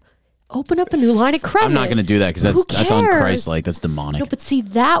matters. Open up a new line of credit. I'm not going to do that because that's un-Christ-like. That's demonic. No, but see,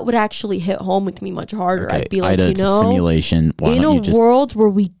 that would actually hit home with me much harder. Okay, I'd be like, Ida, it's a simulation. Why in don't a you just... world where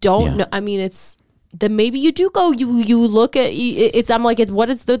we don't know, I mean, then maybe you do go. You look at it's. I'm like,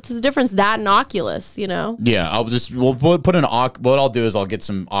 what's the difference? That and Oculus, Yeah, we'll put what I'll do is I'll get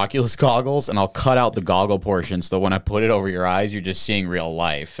some Oculus goggles and I'll cut out the goggle portion so that when I put it over your eyes, you're just seeing real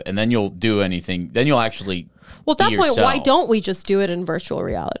life, and then you'll do anything. Then you'll actually. Well, at that point, why don't we just do it in virtual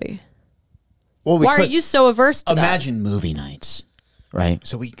reality? Well, why are you so averse to that? Imagine movie nights, right?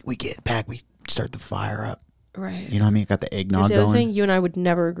 So we get back, we start the fire up, right? You know what I mean? Got the eggnog going. The other going. thing, you and I would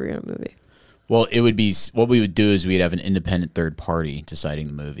never agree on a movie. Well, it would be what we would do is we'd have an independent third party deciding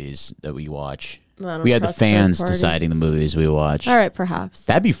the movies that we watch. We had the fans deciding the movies we watch. All right, perhaps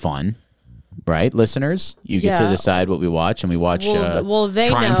that'd be fun, right, listeners? You get to decide what we watch, and we watch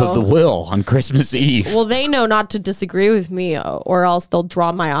Triumph of the Will on Christmas Eve. Well, they know not to disagree with me, or else they'll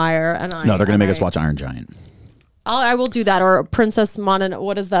draw my ire. And No, they're going to make us watch Iron Giant. I will do that. Or Princess Mononoke.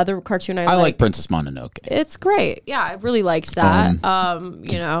 What is the other cartoon I like Princess Mononoke. It's great. Yeah, I really liked that.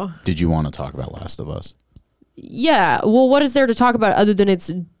 You know. Did you want to talk about Last of Us? Yeah. Well, what is there to talk about other than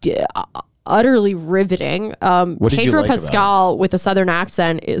it's utterly riveting? What did you Pedro like Pascal with a Southern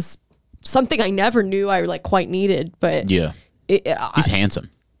accent is something I never knew I like quite needed. But yeah, he's handsome.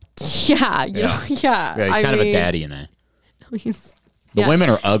 Yeah, yeah. He's kind of a daddy in that. The women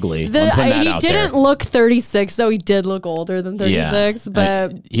are ugly. He didn't look 36, though he did look older than 36.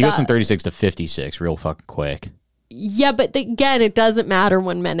 But he goes from 36 to 56 real fucking quick. Yeah, but again, it doesn't matter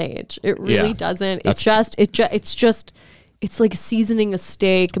when men age. It really doesn't. It's like seasoning a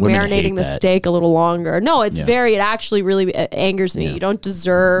steak, Women marinating the steak a little longer. No, it actually really angers me. You don't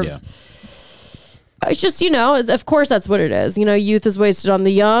deserve. Yeah. It's just, of course that's what it is. Youth is wasted on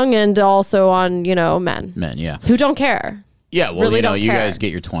the young and also on, men. Men, yeah. Who don't care. Yeah, well, really you guys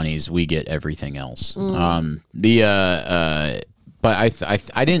get your 20s, we get everything else. But I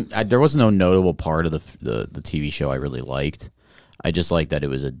didn't. There was no notable part of the TV show I really liked. I just liked that it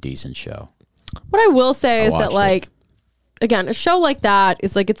was a decent show. What I will say is that, like, again, a show like that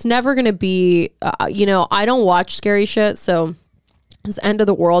is like it's never gonna be. I don't watch scary shit, so this end of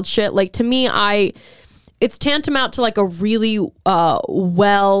the world shit. Like to me, it's tantamount to like a really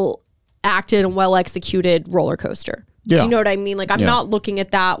well acted and well executed roller coaster. Yeah. Do you know what I mean? Like I'm not looking at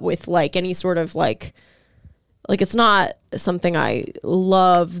that with like any sort of like it's not something I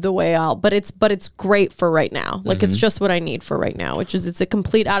love the way but it's great for right now. Like it's just what I need for right now, which is it's a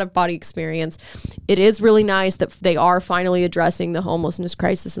complete out of body experience. It is really nice that they are finally addressing the homelessness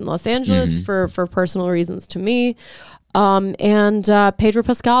crisis in Los Angeles for personal reasons to me. And Pedro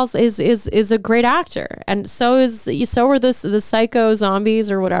Pascal is a great actor, and so are the psycho zombies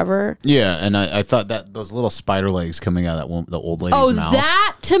or whatever. Yeah, and I thought that those little spider legs coming out of the old lady's mouth. Oh,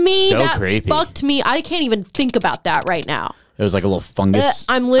 that to me, that creepy. Fucked me. I can't even think about that right now. It was like a little fungus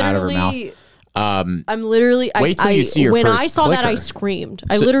out of her mouth. I'm literally. Wait till you see your first When I saw clicker. that, I screamed.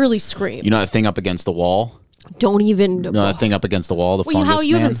 I literally screamed. You know that thing up against the wall? Don't even. You know that thing up against the wall? The fungus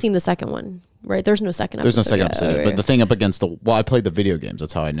you man? haven't seen the second one. Right, there's no second episode. There's no second episode, yet. But the thing up against the wall, I played the video games.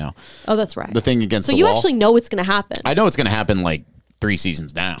 That's how I know. Oh, that's right. The thing against the wall. So you wall. actually know it's going to happen. I know it's going to happen like 3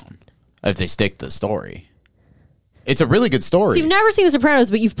 seasons down if they stick to the story. It's a really good story. So you've never seen The Sopranos,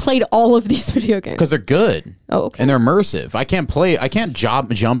 but you've played all of these video games. Because they're good. Oh, okay. And they're immersive. I can't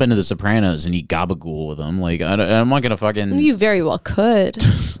jump into The Sopranos and eat gabagool with them. Like, I'm not going to fucking... You very well could.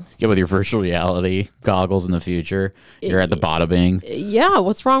 Get with your virtual reality goggles in the future. You're at the Bada Bing. Yeah,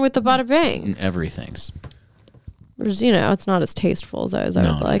 what's wrong with the Bada Bing? Everything's. There's, it's not as tasteful as I would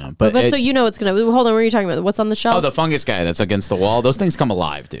like. No. But so it's going to... Hold on, what are you talking about? What's on the shelf? Oh, the fungus guy that's against the wall. Those things come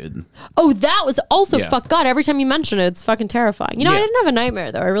alive, dude. Oh, that was also... Fuck God, every time you mention it, it's fucking terrifying. I didn't have a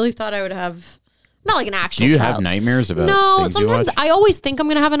nightmare, though. I really thought I would have... Not like an actual Do you have nightmares about things sometimes I always think I'm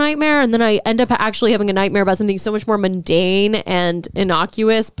going to have a nightmare, and then I end up actually having a nightmare about something so much more mundane and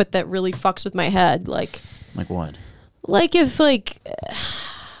innocuous, but that really fucks with my head. Like what? Like if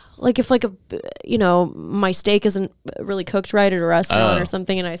my steak isn't really cooked right at a restaurant or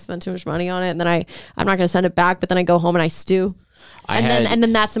something, and I spend too much money on it, and then I'm not going to send it back, but then I go home and I stew. And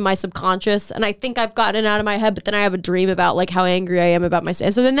then that's in my subconscious, and I think I've gotten it out of my head, but then I have a dream about like how angry I am about my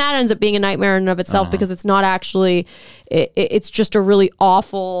steak. So then that ends up being a nightmare in and of itself because it's not actually it's just a really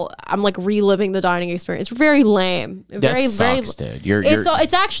awful. I'm like reliving the dining experience. It's very lame. Very sucks, dude.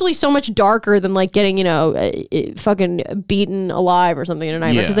 It's actually so much darker than like getting fucking beaten alive or something in a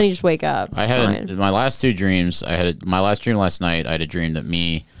nightmare because then you just wake up. My last 2 dreams. My last dream last night. I had a dream that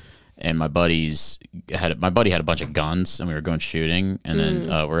me and my buddy had a bunch of guns, and we were going shooting, and then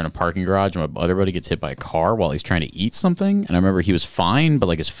we're in a parking garage, and my other buddy gets hit by a car while he's trying to eat something, and I remember he was fine, but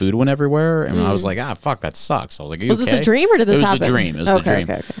like his food went everywhere, and I was like, fuck, that sucks. I was like, are you okay? Was this a dream or did this happen? It was the dream. It was the dream.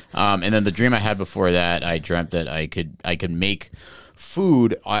 Okay. And then the dream I had before that, I dreamt that I could make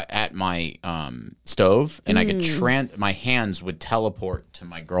food at my stove, and I could my hands would teleport to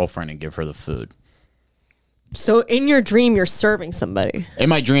my girlfriend and give her the food. So in your dream, you're serving somebody. In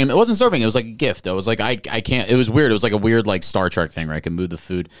my dream, it wasn't serving. It was like a gift. I was like, I can't. It was weird. It was like a weird like Star Trek thing where I could move the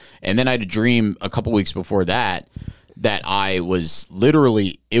food. And then I had a dream a couple weeks before that I was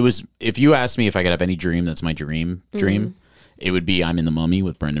literally. It was if you asked me if I could have any dream that's my dream, it would be I'm in The Mummy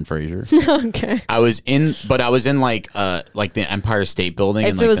with Brendan Fraser. Okay. I was in like the Empire State Building.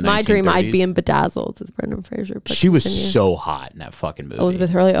 If it was my dream, I'd be in Bedazzled with Brendan Fraser. She was so hot in that fucking movie.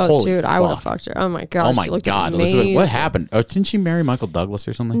 Elizabeth Hurley. Oh, Holy dude, fuck. I would have fucked her. Oh my god. Oh my god, Elizabeth. What happened? Oh, didn't she marry Michael Douglas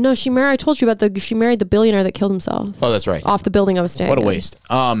or something? No, I told you about she married the billionaire that killed himself. Oh, that's right. Off the building I was staying. What a in. waste.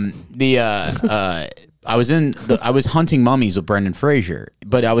 I was hunting mummies with Brendan Fraser,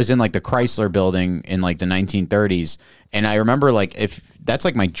 but I was in like the Chrysler building in like the 1930s, and I remember like if that's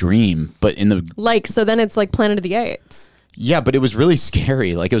like my dream, but in the Like, so then it's like Planet of the Apes. yeah, but it was really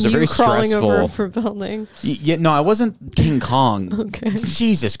scary. Like it was a You very crawling stressful. over for building. Yeah, no, I wasn't King Kong. Okay.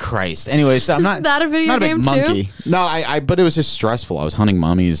 Jesus Christ. Anyways, I'm not that a video not game a big too? monkey. No, but it was just stressful. I was hunting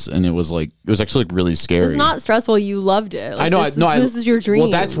mummies, and it was actually like really scary. It's not stressful. You loved it. Like, I know. This is your dream.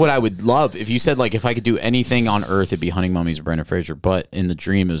 Well, that's what I would love if you said like if I could do anything on earth, it'd be hunting mummies with Brendan Fraser. But in the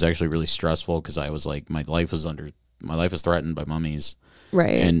dream, it was actually really stressful because I was like my life was threatened by mummies.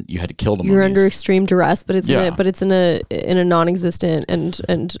 Right. And you had to kill them. You're under extreme duress, but it's Yeah. in a non-existent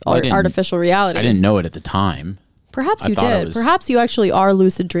and artificial reality. I didn't know it at the time. Perhaps I you thought it did. was- Perhaps you actually are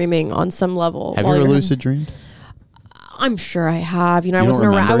lucid dreaming on some level. Have you while ever you're lucid dreamed? I'm sure I have. You know, You I don't wasn't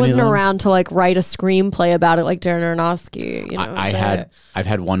around. remember I any of wasn't them? around to like write a screenplay about it like Darren Aronofsky. You know, I've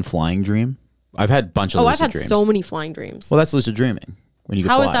had one flying dream. I've had a bunch of Oh, lucid I've had dreams. so many flying dreams. Well, that's lucid dreaming. When you can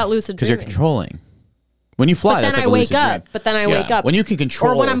How fly. is that lucid Because you're dreaming? controlling. When you fly, But that's then like I a wake lucid up. dream. But then I Yeah. wake up. When you can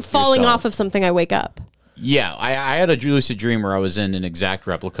control or when I'm falling yourself. off of something, I wake up. Yeah, I had a lucid dream where I was in an exact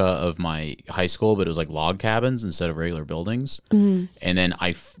replica of my high school, but it was like log cabins instead of regular buildings. Mm-hmm. And then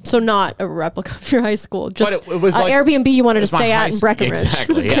So not a replica of your high school, just it was like- Airbnb you wanted it to was my stay high at in s- Breckenridge.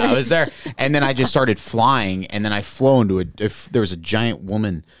 Exactly. Yeah, I was there, and then I just started flying, and then I flew into there was a giant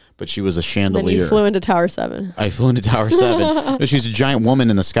woman, but she was a Then chandelier. you flew into Tower 7. I flew into Tower 7. No, she was a giant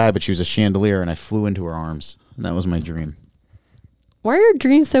woman in the sky, but she was a chandelier, and I flew into her arms, and that was my dream. Why are your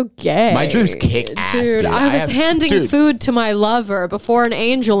dreams so gay? My dreams kick ass, dude. I was handing food to my lover before an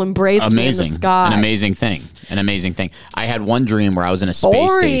angel embraced me in the sky. An amazing thing. I had one dream where I was in a space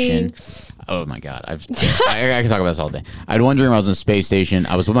Boring. station. Oh my god, I can talk about this all day. I had one dream I was in a space station.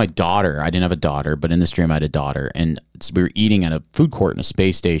 I was with my daughter. I didn't have a daughter, but in this dream I had a daughter, and we were eating at a food court in a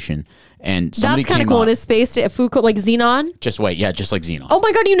space station. And somebody That's kind of came cool up. in a space, a food court like Xenon. Just wait, yeah, just like Xenon. Oh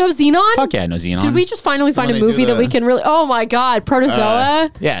my god, you know Xenon? Fuck yeah, I know Xenon. Did we just finally find a when they movie do that we the- can really? Oh my god,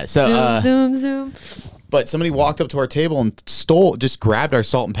 Protozoa. Yeah, so Zoom. but somebody walked up to our table and just grabbed our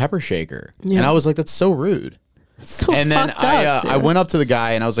salt and pepper shaker, and I was like, that's so rude. So And then fucked up, I dude. went up to the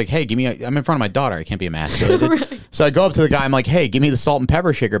guy and I was like, hey, I'm in front of my daughter. I can't be emasculated. So I go up to the guy. I'm like, hey, give me the salt and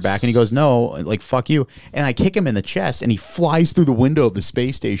pepper shaker back. And he goes, no, like, fuck you. And I kick him in the chest and he flies through the window of the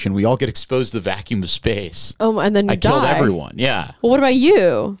space station. We all get exposed to the vacuum of space. Oh, and then you I killed die. everyone. Yeah. Well, what about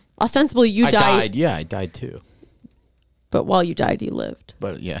you? Ostensibly, you I died, died. Yeah, I died too. but while you died, you lived.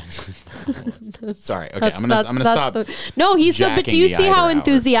 But yeah. Sorry. Okay, I'm gonna stop. No, he's so. But jacking do you the see how Eider hour.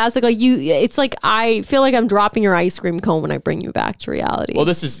 enthusiastic? Like you, it's like I feel like I'm dropping your ice cream cone when I bring you back to reality. Well,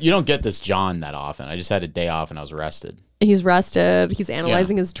 you don't get this John that often. I just had a day off and I was arrested. He's rested. He's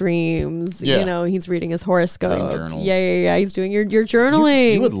analyzing his dreams. Yeah. You know, he's reading his horoscope. Reading journals. Yeah. He's doing your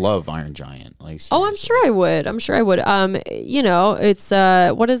journaling. You would love Iron Giant. Like, Oh, I'm seriously. sure I would. You know, it's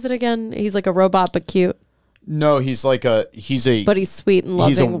what is it again? He's like a robot but cute. No, he's a But he's sweet and loving.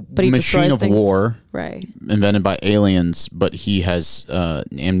 he's a but he machine destroys of things. war Right. invented by aliens, but he has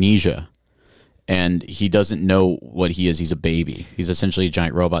amnesia. And he doesn't know what he is. He's a baby. He's essentially a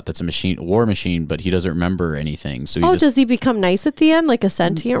giant robot that's a war machine, but he doesn't remember anything. So he's Does he become nice at the end, like a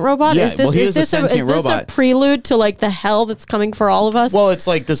sentient robot? Yeah, is this, well, he is is a this sentient is this robot. a prelude to like the hell that's coming for all of us? well, it's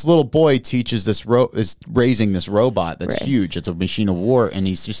like this little boy teaches is raising this robot that's Right. huge. It's a machine of war, and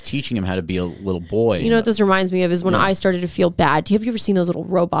he's just teaching him how to be a little boy. you know what this reminds me of is when I started to feel bad. Have you ever seen those little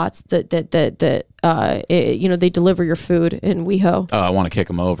robots that you know, they deliver your food in WeHo? Oh, I want to kick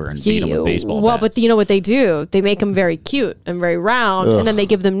him over and beat him with baseball Well, bats. but you know what they do? They make them very cute and very round, and then they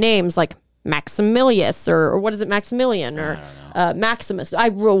give them names like Maximilius or what is it, Maximilian or Maximus. I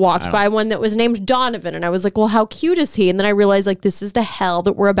walked by one that was named Donovan, and I was like, well, how cute is he? And then I realized like this is the hell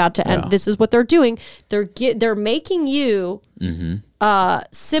that we're about to end. Yeah. This is what they're doing. They're making you Mm-hmm.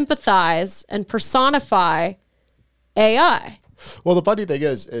 sympathize and personify AI. well, the funny thing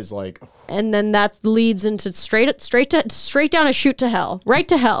is like And then that leads into straight down a chute to hell, right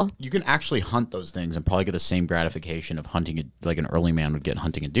to hell. you can actually hunt those things and probably get the same gratification of hunting like an early man would get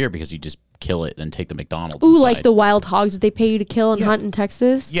hunting a deer because you just kill it and take the McDonald's. Ooh, inside. like the wild hogs that they pay you to kill and hunt in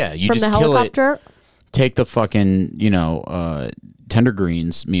Texas. Yeah, you from just the kill it. helicopter. Take the fucking tender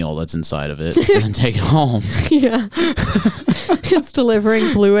greens meal that's inside of it and take it home. Yeah, it's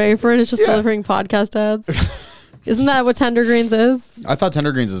delivering Blue Apron. It's just delivering podcast ads. Isn't that what Tender Greens is? I thought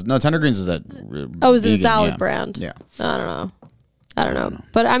tender greens is that. Oh, is it a vegan, salad yeah. brand? Yeah. I don't know.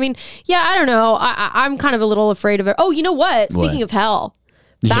 But I mean, yeah, I don't know. I'm kind of a little afraid of it. Oh, you know what? Speaking of hell,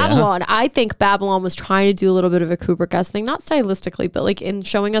 Babylon. I think Babylon was trying to do a little bit of a Kubrick-esque thing, not stylistically, but like in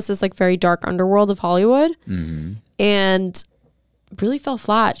showing us this like very dark underworld of Hollywood. Mm-hmm. And really fell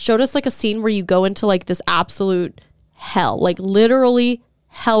flat. Showed us like a scene where you go into like this absolute hell, like literally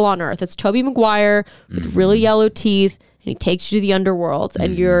hell on earth. It's Tobey Maguire with really yellow teeth, and he takes you to the underworld,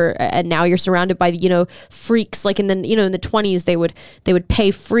 and now you're surrounded by freaks. Like in the in the 20s they would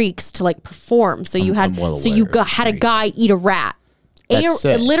pay freaks to like perform. So you had had a guy eat a rat.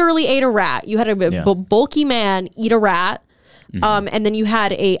 Literally ate a rat. You had a bulky man eat a rat. And then you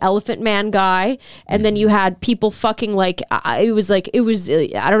had a elephant man guy, and then you had people fucking like it was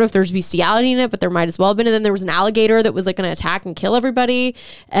I don't know if there's bestiality in it, but there might as well have been. And then there was an alligator that was like going to attack and kill everybody,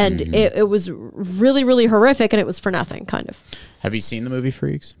 and it was really, really horrific, and it was for nothing, kind of. Have you seen the movie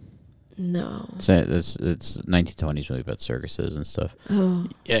Freaks? No. It's 1920s movie about circuses and stuff. Oh.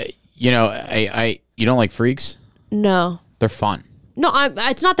 Yeah, you don't like Freaks? No. They're fun. No,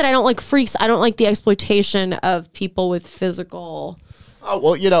 it's not that I don't like freaks. I don't like the exploitation of people with physical. Oh,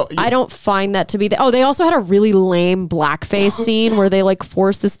 well, I don't find that to be they also had a really lame blackface scene where they like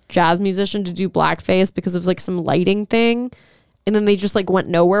forced this jazz musician to do blackface because of like some lighting thing. And then they just like went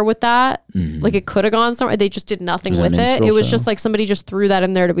nowhere with that. Like it could have gone somewhere. They just did nothing with it. It was just like somebody just threw that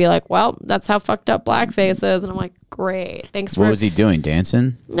in there to be like, well, that's how fucked up blackface is. And I'm like, great. Thanks for. What was he doing?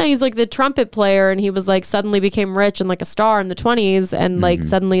 Dancing? No, he's like the trumpet player, and he was like suddenly became rich and like a star in the 20s, and like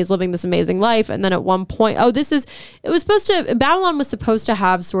suddenly is living this amazing life. And then at one point, Babylon was supposed to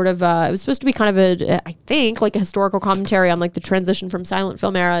have sort of it was supposed to be kind of I think like a historical commentary on like the transition from silent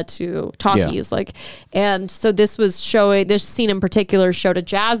film era to talkies, and so this scene in particular showed a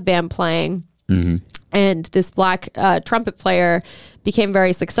jazz band playing. And this black trumpet player became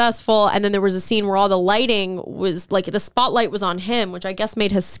very successful. And then there was a scene where all the lighting was like the spotlight was on him, which I guess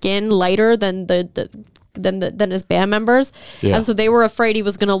made his skin lighter than than his band members. Yeah. And so they were afraid he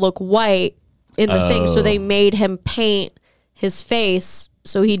was going to look white in the thing. So they made him paint his face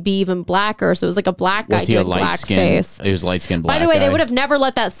so he'd be even blacker. So it was like a black guy doing blackface. He was light skinned black. By the way, guy. They would have never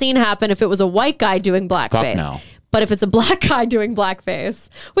let that scene happen if it was a white guy doing blackface. Fuck no. But if it's a black guy doing blackface,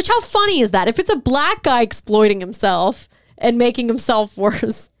 which how funny is that? If it's a black guy exploiting himself and making himself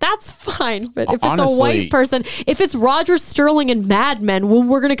worse, that's fine. But if it's honestly, a white person, if it's Roger Sterling and Mad Men, well,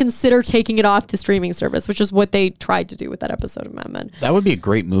 we're going to consider taking it off the streaming service, which is what they tried to do with that episode of Mad Men. That would be a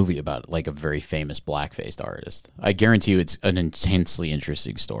great movie about like a very famous black-faced artist. I guarantee you it's an intensely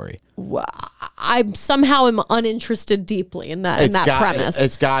interesting story. Well, I somehow am uninterested deeply in that premise.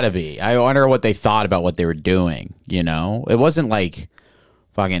 It's got to be. I wonder what they thought about what they were doing, It wasn't like...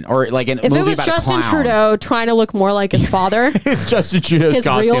 fucking or like a movie about a clown. If it was Justin Trudeau trying to look more like his father, it's Justin Trudeau's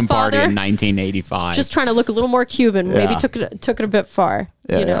costume party in 1985. Just trying to look a little more Cuban. Yeah. Maybe took it a bit far.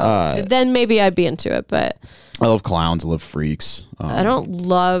 Yeah, then maybe I'd be into it. But I love clowns. I love freaks. I don't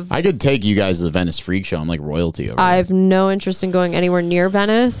love. I could take you guys to the Venice Freak Show. I'm like royalty over there. I have no interest in going anywhere near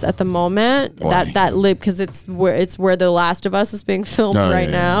Venice at the moment. Boy. That because it's where The Last of Us is being filmed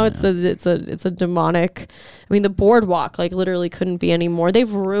now. It's a demonic. I mean, the boardwalk like literally couldn't be any more.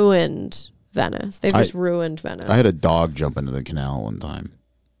 They've ruined Venice. They've just ruined Venice. I had a dog jump into the canal one time.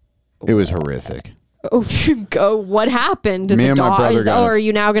 It was horrific. Oh, go! What happened? Did me the and dog, my brother are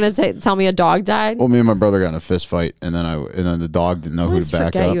you now going to tell me a dog died? Well, me and my brother got in a fist fight, and then the dog didn't know who to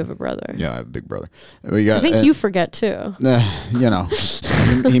back up. You have a brother. Yeah, I have a big brother. I think you forget too.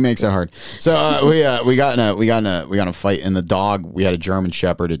 He makes it hard. So we got in a fight, and the dog, we had a German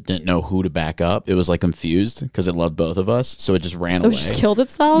Shepherd. It didn't know who to back up. It was like confused because it loved both of us, so it just ran away. So it just killed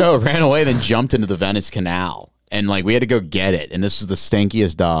itself? No, it ran away, then jumped into the Venice Canal, and like we had to go get it. And this was the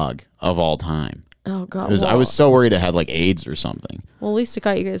stinkiest dog of all time. Oh God! I was so worried it had like AIDS or something. Well, at least it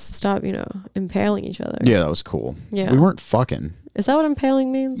got you guys to stop, impaling each other. Yeah, that was cool. Yeah, we weren't fucking. Is that what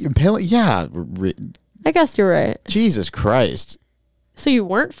impaling means? Impaling, yeah. I guess you're right. Jesus Christ! So you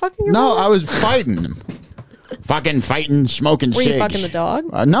weren't fucking your No, brother? I was fighting him. Fucking fighting, smoking Were cigs. you fucking the dog?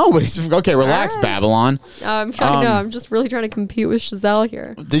 No, but he's okay. Relax, right. Babylon. I'm just really trying to compete with Giselle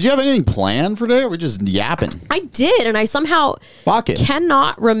here. Did you have anything planned for today? Or we're just yapping. I did, and I somehow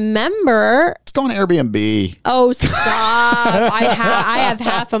cannot remember. Let's go on Airbnb. Oh, stop! I have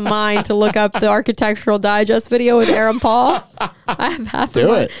half a mind to look up the Architectural Digest video with Aaron Paul. I have half a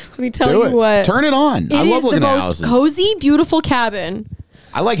mind. Let me tell you what. Turn it on. I love looking at houses. It is the most cozy, beautiful cabin.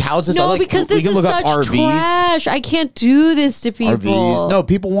 I like houses. No, because this is such trash. I can't do this to people. RVs. No,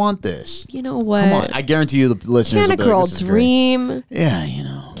 people want this. You know what? Come on. I guarantee you the listeners Can a girl dream? Yeah,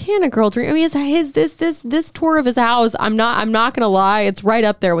 Can a girl dream? I mean, this tour of his house, I'm not gonna lie, it's right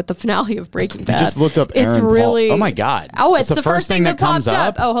up there with the finale of Breaking Bad. I just looked up Aaron Paul. Oh my God. Oh, it's the first thing that comes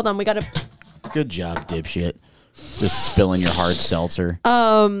up. Oh, hold on. We gotta. Good job, dipshit. Just spilling your hard seltzer.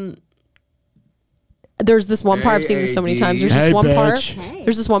 there's this one part, I've seen this so many times. There's this one part.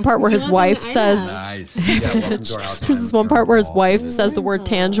 There's this one part where his wife says. Nice. Yeah, welcome to our house. There's this one part where his wife says the word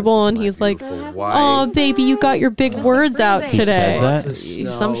tangible, and he's like, "Oh, baby, you got your big words out He today." says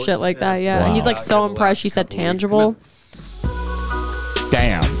that? Some shit like that. Yeah, Wow. he's like so impressed. She said tangible.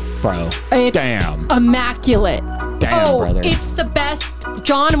 Damn, bro. It's Damn. immaculate. Damn, brother. It's the best,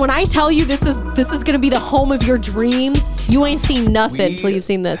 John. When I tell you this is gonna be the home of your dreams, you ain't seen nothing till you've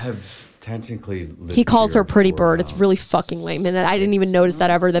seen this. Technically, He calls her Pretty Bird. It's really fucking lame, and I didn't even notice that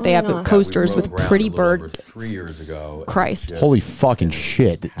ever. That they have coasters with Pretty Bird. 3 years ago. Christ. Holy fucking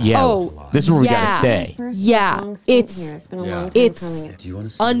shit. Yeah. Oh, this is where we yeah. gotta stay. Yeah, it's It's been a long time it's coming. Do you want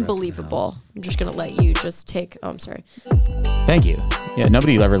to see unbelievable. I'm just gonna let you just take. Oh, I'm sorry. Thank you. Yeah,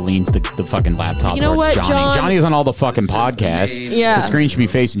 nobody ever leans the fucking laptop You know towards what, Johnny. John? Johnny's on all the fucking podcasts. Yeah. The screen should be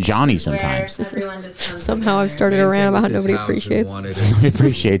facing Johnny sometimes. Somehow I've started a rant about how nobody appreciates. He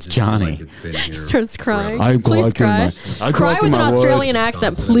appreciates Johnny. Starts crying. I'm Please collecting cry. I Cry collected with an my wood. Australian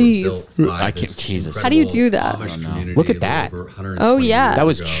accent, please. I can't. Jesus. How do you do that? Look at that. Oh, yeah. That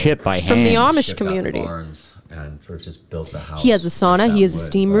was chipped by From the hand. Amish community. And sort of just built the house. He has a sauna. He has a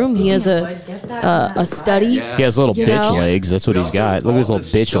steam room. He has a study. He has little You bitch know? legs. That's what he's got. Look at his little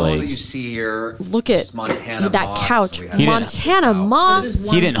bitch legs. Look at that couch. Montana moss.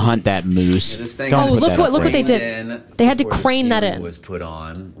 He didn't hunt that moose. Don't Oh, put look that what up look what there. they did. They had to crane that in. Was put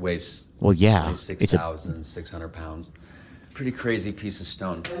on weighs. Well, yeah. It's a 6,600 pounds. Pretty crazy piece of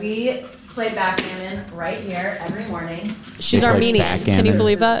stone. We play backgammon right here every morning. She's They play Armenian. backgammon. Can you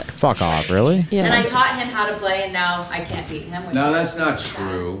believe that? fuck off, really? And I Yeah. taught him how to play, and now I can't beat him. which No, is that's not sad.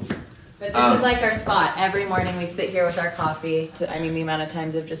 true. But this is like our spot. Every morning we sit here with our coffee. I mean, the amount of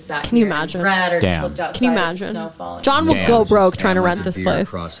times I've just sat Can you here and imagine? read or Damn. just looked outside. Can you at imagine? snow falling. John will Damn. go broke trying to Families rent of this deer place.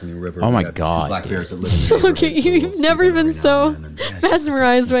 crossing the river. Oh We my got God, black dude. bears that live in the Look at you. neighborhood, so You've we'll never see them been every now so and then. Yeah, it's just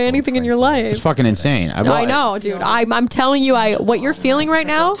mesmerized by peaceful, anything in your tranquil. life. It's fucking insane. I know, dude. I'm telling you, what you're feeling right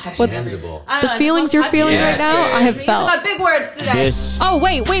now. What's Tangible. I don't the know, I feelings just you're love feeling touching right it. now? I have We're felt. using my big words today. This. Oh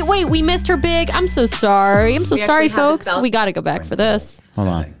wait. We missed her big. I'm so sorry. I'm so We sorry, actually have this folks. belt. We got to go back for this. Hold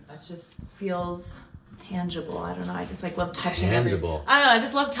on. It just feels tangible. I don't know. I just like love touching Tangible. I don't know. I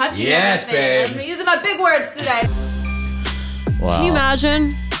just love touching Yes, everything. babe. I'm using my big words today. Wow. Can you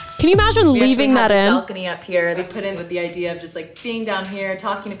imagine? Can you imagine leaving that in? Balcony up here. We put in with the idea of just like being down here,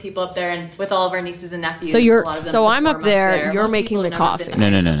 talking to people up there, and with all of our nieces and nephews. So you're- a lot of them so I'm up perform there, you're Most making people the have never coffee. been No,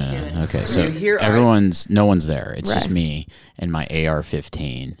 up no, no, there, no, too. no. Okay, so Here, no one's there. It's just Right. me and my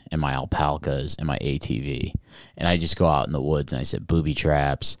AR-15 and my alpacas and my ATV, and I just go out in the woods and I set booby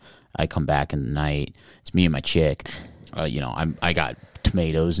traps. I come back in the night. It's me and my chick. I got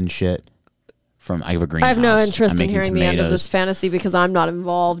tomatoes and shit. I have a greenhouse. I have no interest I'm in making hearing the end of tomatoes. this fantasy because I'm not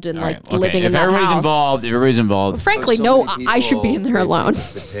involved in All like right, okay. living in If that everybody's house. involved. Frankly, no, I should be in there alone.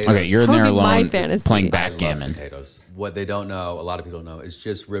 Okay, you're in That would there be my alone fantasy. playing I love backgammon. Potatoes. What they don't know, a lot of people don't know, is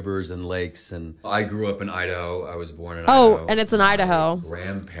just rivers and lakes. And I grew up in Idaho. I was born in Oh, Idaho. and it's in Idaho.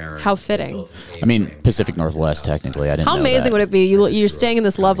 Grandparents. How fitting. built an I mean, A-frame Pacific house Northwest, outside. technically. I didn't How know amazing that. would it be? You're staying in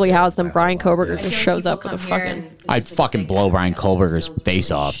this lovely house, then Brian Koberger just shows up with a fucking. I'd fucking blow Brian Kohlberger's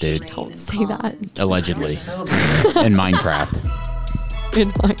face off, dude. Don't say that Allegedly. In Minecraft. in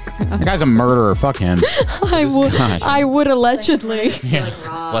Minecraft. That guy's a murderer. Fuck him. Gosh. I would allegedly.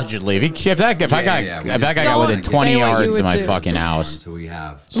 Allegedly. If that guy got within Don't 20 say what you yards would of my do. fucking house. So we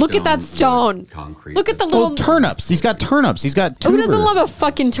have Look at that stone. concrete. Look at the Well, little. turnips. He's got turnips. He's got Who tuber. doesn't love a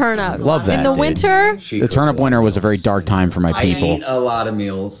fucking turnip? Love that, In the dude. winter, The turnip winter was a very dark time for my I people. eat a lot of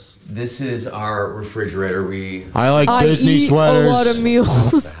meals. This is our refrigerator. We I like I Disney eat sweaters. a lot of the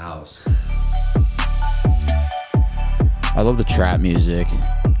meals. house. I love the trap music.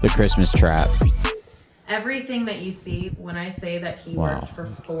 The Christmas trap. Everything that you see, when I say that he Wow. worked for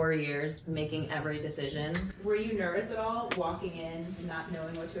 4 years making every decision. Were you nervous at all walking in, not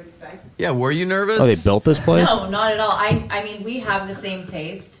knowing what to expect? Yeah, were you nervous? Oh, they built this place? No, not at all. I mean, we have the same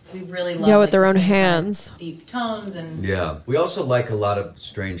taste. We really love Yeah, with like, their the own same kind of hands. deep tones, and Yeah. We also like a lot of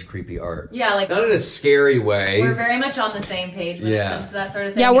strange, creepy art. yeah, like Not in a scary way. we're very much on the same page when Yeah. it comes to that sort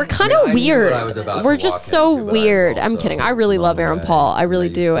of thing. Yeah, we're And- kind I of knew what weird. I was about to We're walk just so into, but I was weird. I'm also kidding. I really love blown Aaron away. Paul. I really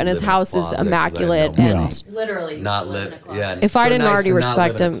used do. to And his live in a house is closet 'cause I had no immaculate. money. And literally Not live in lit. a closet. Yeah. if I So didn't nice already to not live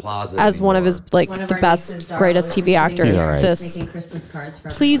respect in a him closet as one of his anymore. like One the of our best, nieces, Darla, greatest was TV sitting actors, He's all right. this making Christmas cards for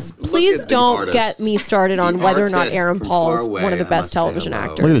please Look please at the don't artist. get me started on The whether or not artist Aaron from Paul far is away, one of the I best must say television hello.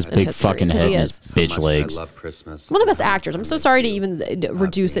 actors. Look at his in big history, fucking 'cause head he and is. his bitch How much legs. I love Christmas. One of the best actors. I'm so sorry to even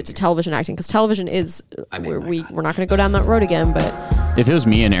reduce it to television acting because television is we're not going to go down that road again. But If it was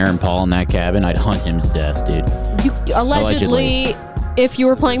me and Aaron Paul in that cabin, I'd hunt him to death, dude. you allegedly, if you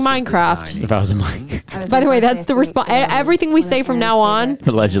were playing Minecraft, If I was in Minecraft. By the way, that's the response. Everything we say from now on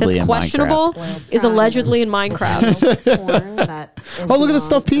Allegedly that's in questionable is allegedly in Minecraft. Oh, look at the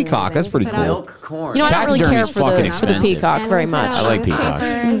stuffed peacock. That's pretty cool. Milk corn. You know, I don't really care Taxidermy's for fucking the expensive. peacock very much. I like peacocks.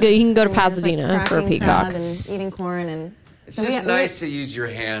 You can go to Pasadena for a peacock. And eating corn and It's just nice to use your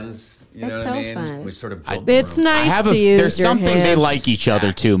hands. You know It's what I so mean? fun. We sort of built the It's room. nice to use There's your some things they hands. like each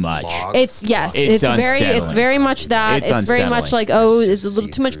other too much. Logs. It's yes, It's it's very much that. It's It's very much unsettling. like, oh, It's it's just a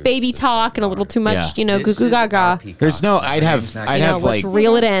little too much see-through. baby talk and a little too much, Yeah. you know, This goo is goo our gaga. peacock. There's no. I'd have You You know, like. let's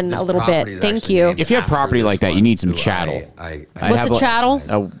reel it in This a little property bit. is Thank actually you. named If you have after property this like that, you one, need some who chattel. I What's have a chattel?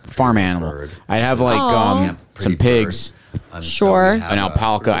 A farm animal. Bird. I'd have like Aw. some pigs, Sure. an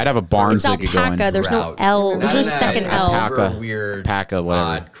alpaca. I'd have a barn It's so they could go in. alpaca. There's no L. There's no second L. Alpaca. Weird, Alpaca, whatever.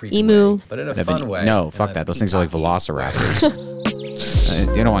 odd, creepy Emu. way, but in a That'd be- fun way. No, in fuck a that. Those things are like peacocky way.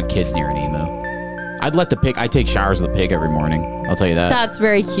 velociraptors. You don't want kids near an emu. I'd let the pig. I take showers with the pig every morning. I'll tell you that. That's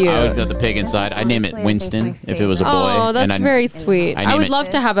very cute. I would let the pig inside. I'd name it Honestly, I Winston think my if it was a boy. Oh, and that's I'd- very sweet. I I name would it- love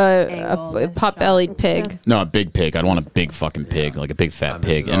to have a pot-bellied pig. No, a big pig. I'd want a big fucking pig, like a big fat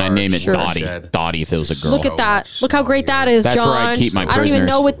pig, and I bizarre name it Sure. Dottie. shed. Dottie if it was a girl. Look at that. Look how great that is, That's John. where I'd keep my I don't even prisoners.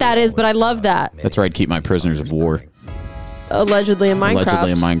 know what that is, but I love that. That's where I'd keep my prisoners of war. Allegedly in Minecraft.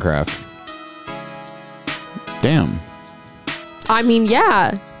 Allegedly in Minecraft. Damn. I mean,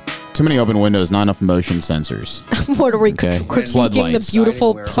 yeah. Too many open windows, not enough motion sensors. What are we Okay. critiquing Floodlights. the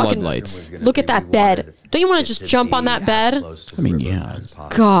beautiful Where fucking Floodlights. Look at that bed. Don't you want to just jump on that bed? I mean, yeah.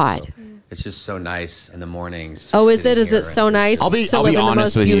 God. It's just so nice in the mornings. just Oh, is it? sitting Is here it so and nice just- to I'll live be in the honest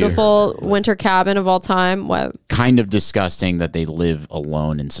most with you. beautiful winter cabin of all time? What? Kind of disgusting that they live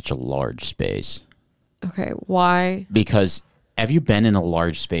alone in such a large space. Okay, why? Because have you been in a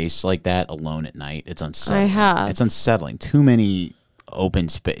large space like that alone at night? It's unsettling. I have. It's unsettling. Too many open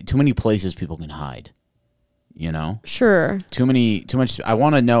space. Too many places people can hide. You know. Sure. Too much. I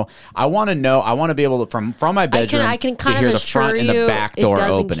want to know. I want to be able to from my bedroom I can to kind hear of the assure front you and the back it door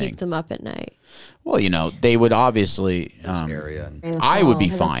doesn't opening. keep them up at night. Well, you know, they would obviously. This area. I would be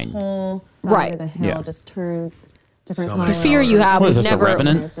fine. Whole side Right. of the hill Yeah. just turns different So colors. many The fear you have What is was this, The never.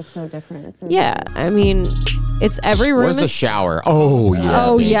 Revenant? It's just so different. It's Yeah, I mean, it's every room Where's the is. shower? Oh yeah.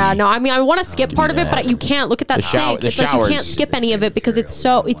 Oh baby. yeah, no. I mean, I want to skip part of it, that. but you can't look at that The shower- sink. the It's like you can't showers- skip any of it because it's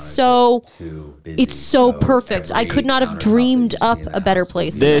so perfect. I could not have dreamed up a better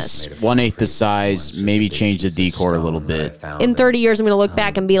place than This this. 1/8 the size. Maybe change the decor a little bit. In 30 years, I'm going to look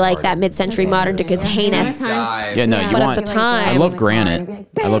back and be like, that mid-century modern dick is heinous. Yeah, no, you But at want. the time- I love granite.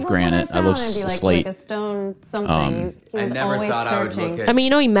 I love granite. I love slate. Like a stone something. He I was never always thought I would searching. look at. I mean, you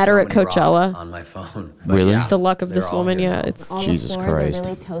know, he met her at so many Coachella. rocks on my phone. But Really? yeah, The luck of they're this all woman, here yeah. now. It's. All the Jesus floors are Christ.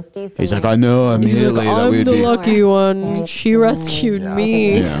 really toasty, so He's like, you're- I know He's immediately like, that I'm we'd the be. lucky one. She rescued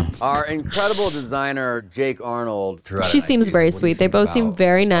me. Yeah. Our incredible designer Jake Arnold. She seems very sweet. They both seem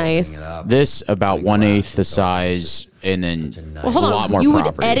very nice. This about 1/8 the size, and then Well, hold a lot on. more You would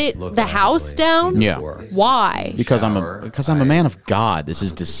property. edit the house down? Yeah. Why? Because I'm a man of God. This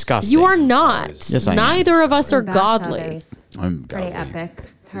is disgusting. You are not. Yes, I am. Neither of us are The bathtub godly. is I'm Pretty godly. epic.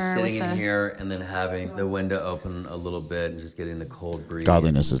 Just Her sitting with in the- here and then having the window open a little bit and just getting the cold breeze.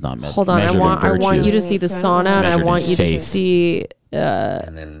 Godliness is not meant. Hold on. I want you to see the sauna, and I measured in want you to faith. see.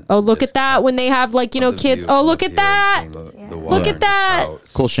 And then Oh, look just at that when they have like the kids. view Oh, from look up at here and that. seeing the Look water at and just that. how Cool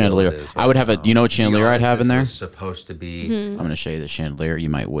still chandelier. it is I would right have a. now. You know what To be chandelier I'd honest, have in this there? was supposed to be. I'm going to show you the chandelier. You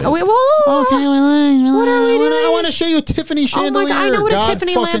might whip. Oh wait, whoa. Okay, What are we doing? I want to show you a Tiffany Oh chandelier. my god! I know what a God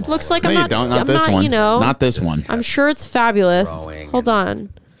Tiffany fucking- lamp looks like. No, I'm you not. don't. Not I'm this not. one. You know. Not this one. I'm sure it's fabulous. Growing Hold and- on.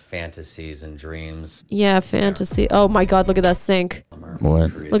 Fantasies and dreams. Yeah, fantasy. Oh my god! Look at that sink.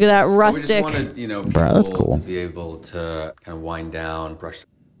 What? Look at that We rustic. just wanted, Bro, that's people cool. to be able to kind of wind down,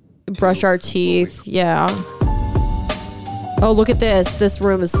 Brush our teeth. Yeah. Oh, look at this. This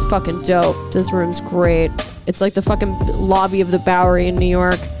room is fucking dope. This room's great. It's like the fucking lobby of the Bowery in New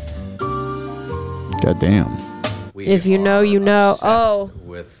York. God damn. We If you know, are you know. obsessed Oh.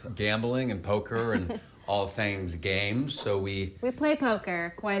 with gambling and poker and all things games. So We play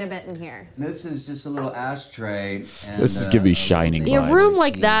poker quite a bit in here. this is just a little ashtray. And, This is gonna be shining Yeah, a vibes. room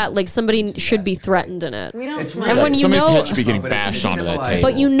like that, like somebody should be threatened in it. We don't It's smoke. And when you Somebody's know- head should be getting But it- bashed it's onto that symbolized. table.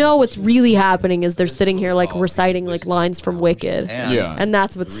 But you know what's really happening is they're sitting here like reciting like lines from Wicked. Yeah. And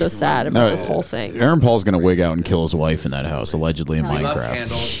that's what's so sad about this whole thing. Aaron Paul's gonna wig out and kill his wife in that house, allegedly in We love Minecraft.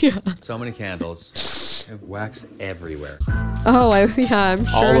 candles. So many candles. Wax everywhere. Oh, yeah, I'm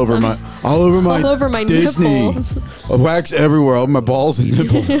sure. all it's over on- my, all over my Disney. nipples. Wax everywhere, all over my balls and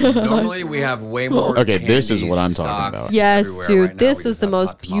nipples. Normally we have way more. Okay, this is candy what I'm talking stocks about. Yes, everywhere dude, right now. this We is just the have most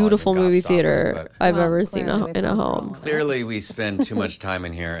hot tamales beautiful and movie gobstoppers, theater but I've Well, ever seen clearly in a we've home. clearly we spend too much time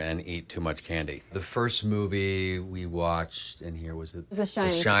in here and eat too much candy. The first movie we watched in here was The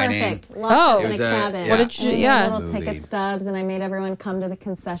Shining. Shining. Perfect. Locked Oh. up It in was a a- cabin. yeah. What did you- And yeah. Little Movie. ticket stubs, and I made everyone come to the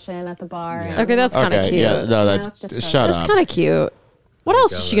concession at the bar. Yeah. Okay, that's kind of Okay, cute. yeah, no, it's that's just shut That's up. kind of cute. What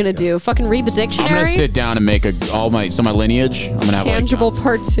else is she gonna do? Fucking read the I'm gonna dictionary? sit down and make my lineage. I'm gonna have Tangible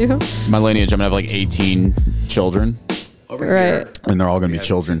part 2. like my lineage. I'm gonna have like 18 children, Over Right. here. and they're all gonna we be have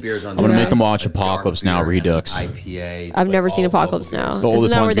children. 2 beers on I'm gonna the make them side, watch a dark Apocalypse Now beer and Redux. an IPA. I've like never seen all Apocalypse local Now. beers. The oldest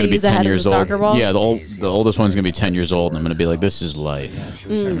Isn't that one's where they gonna be use a 10 head as years a old. soccer ball? Yeah, the oldest one's gonna be 10 years old, and I'm gonna be like, "This is life."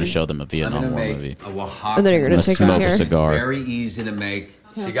 I'm gonna show them a I'm Vietnam gonna War make movie. a Oaxaca. And then you're gonna I'm take gonna them smoke a here. cigar. Very easy to make.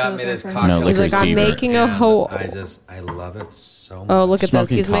 She got me this No, cocktail. He's like, "I'm deeper. making a And whole-" I love it so much. Oh, look at this.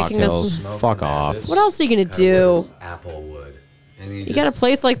 Smoking He's making cocktails. this. Fuck off. What else are you gonna do? Applewood. And You got a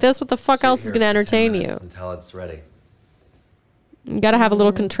place like this. What the fuck else is gonna entertain you? Until it's ready. You gotta have a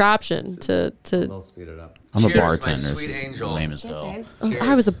little contraption to. We'll speed it up. I'm a Cheers, my bartender. sweet This is angel. lame as Cheers, hell. babe. I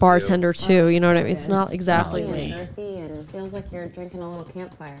was a Cheers, bartender too. You know what I mean? It's not exactly Earthy me. and earthy and feels like you're drinking a little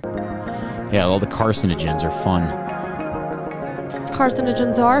campfire. Yeah, all the carcinogens are fun.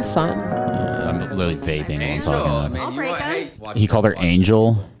 Carcinogens are fun. I'm literally vaping while I'm Angel. talking I about. mean, I'll you break want, it. hey, watch He this, called her watch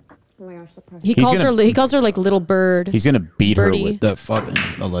Angel. Oh my gosh, the perfect. He He's calls gonna- her. He calls her like little bird. He's gonna beat Birdie. her with that fucking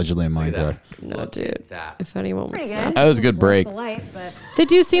allegedly in Look at Minecraft. that. No, Look dude. at that. If anyone would Pretty smell. good. That was a good break. The life, but They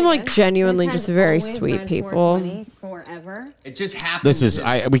do seem like good. genuinely This just has very always sweet been people. 420 Forever. It just happens. This is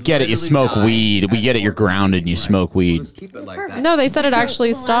we get it. You smoke weed. We get it. You're grounded and you smoke weed. Just keep it like that. No, they said it actually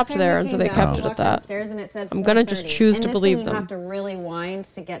The last stopped time there, we and so came they down, kept we it at walked that. downstairs and it said I'm gonna just 4:30. choose And to this believe thing them. You have to really wind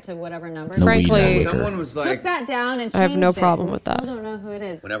to get to whatever number. No weed, no Frankly- liquor. Someone was Took like, that down and I have no changed it, problem and with I that. still don't know who it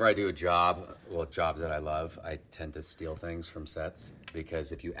is. whenever I do a job, well, jobs that I love, I tend to steal things from sets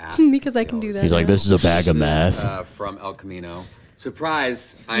because if you ask, Because I can do that. He's like, this is a bag of This is, meth. from El Camino.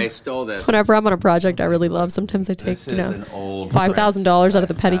 Surprise! I stole this. Whenever I'm on a project I really love, sometimes I take This is an old $5,000 out of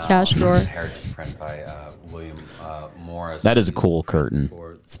the petty cash drawer. Heritage print by William Morris. That is a cool curtain.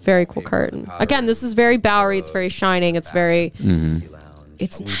 It's a very cool curtain. Again, this is very Bowery. It's very shining. It's very.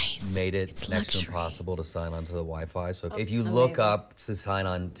 It's nice. Made it It's next to luxury. impossible to sign on to the Wi-Fi. So if you look up to sign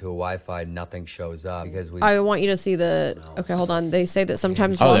on to a Wi-Fi, nothing shows up because we. I want you to see the. Okay, hold on. They say that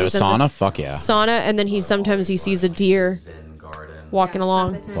sometimes. Oh, while there was he's in the sauna. Fuck yeah. Sauna, and then sometimes he sees a deer Zen garden. walking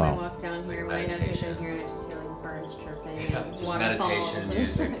along. Half the time Wow. I walk down here when I know who's in here and I just hear like birds chirping and Just waterfalls. meditation and-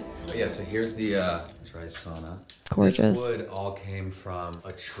 music. But yeah, so here's the dry sauna. Gorgeous. This wood all came from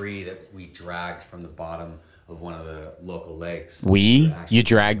a tree that we dragged from the bottom of one of the local lakes. You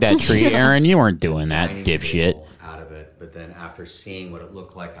dragged that tree, Aaron? You weren't doing that, Mining dipshit. cable out of it, but then after seeing what it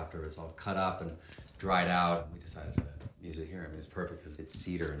looked like after it was all cut up and dried out, we decided to use it here. I mean, it's perfect because it's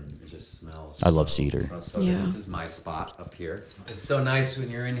cedar and it just smells. I love so- cedar. smells so Yeah. good. This is my spot up here. It's so nice when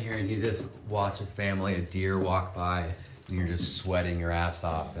you're in here and you just watch a family, a deer walk by, and you're just sweating your ass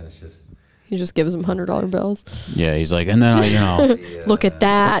off, and it's just. He just gives him $100 bills. Yeah, he's like, and then Look at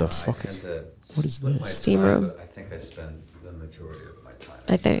that. I tend to What is split my this? Steam time, room. but I think I spend the majority of my time.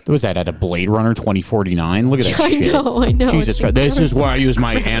 I think. Was that at a Blade Runner 2049? Look at that I shit. know. Jesus It's Christ. This is incredible. where I use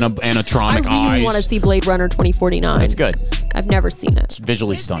my I animatronic really want to eyes. see Blade Runner 2049. It's good. I've never seen it. It's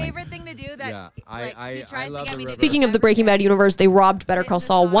visually His stunning. favorite thing to do that Yeah, like, I he tries love to get the me to river. do Speaking of the Breaking Bad universe, they robbed Better Call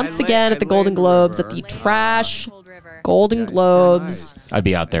Saul once again at the I Golden lay in the Globes at river. the trash Cold River. Golden Globes. I'd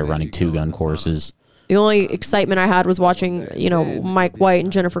be out there running two-gun courses. The only excitement I had was watching, Mike White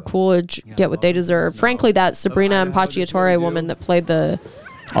and Jennifer Coolidge get what they deserve. Frankly, that Sabrina Impacciatore woman that played the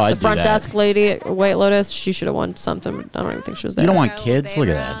Oh, I'd do front that. desk lady at White Lotus, she should have won something. But I don't even think she was there. You don't want Go kids? bathe Look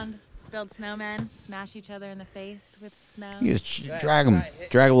at that. around, Build snowmen, smash each other in the face with snow. You just drag them.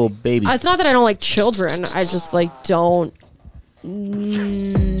 Drag a little baby. It's not that I don't like children. I just don't.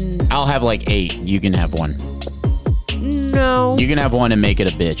 I'll have like 8. You can have one. No. You can have one and make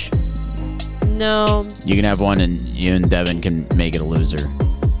it a bitch. No. You can have one and you and Devin can make it a loser.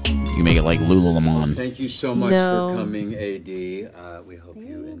 You can make it like Lululemon. Thank you so much No. for coming, AD. We hope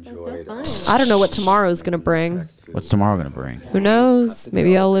you enjoyed. I don't know what tomorrow's going to bring. What's tomorrow gonna bring? Who knows?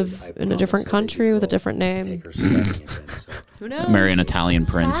 Maybe I'll live in a different country with a different name. Take her sweating in, so Who knows? Marry an Italian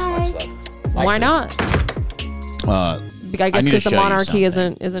prince. much love. Why not? Uh, I guess need to because the show you monarchy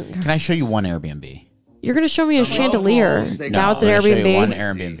something. isn't. Can I show you one Airbnb? You're going to show me a chandelier. locals, they Now got it's an I'm gonna show you Airbnb. one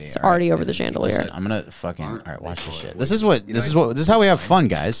Airbnb. It's all right? already over the chandelier. Listen, I'm gonna fucking. All right, watch this shit. This is how we have fun,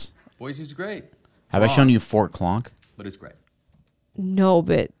 guys. Boise's great, Have I shown you Fort Clonk? but it's great. No,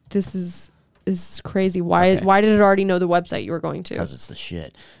 but this is This is crazy. Why did it already know the website you were going to? Because it's the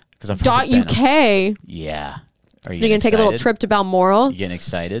shit. Because I'm .uk. Yeah. Are You're going to take a little trip to Balmoral? You getting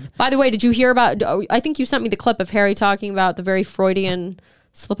excited? By the way, did you hear about... I think you sent me the clip of Harry talking about the very Freudian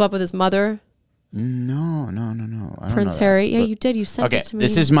slip up with his mother. No. I don't Prince know Harry. that, Yeah, you did. You sent it to me.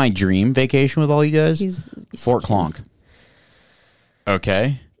 This is my dream vacation with all you guys. Fort Clonk.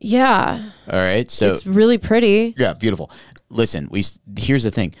 Okay. Yeah. All right. So It's really pretty. yeah, beautiful. Listen, here's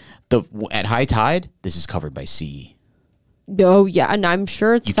the thing. At high tide, this is covered by sea. Oh, yeah. And I'm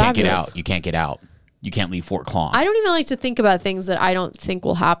sure it's fabulous. You can't get out. You can't leave Fort Clonk. I don't even like to think about things that I don't think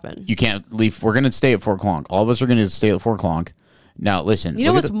will happen. You can't leave. We're going to stay at Fort Clonk. All of us are going to stay at Fort Clonk. Now, listen. You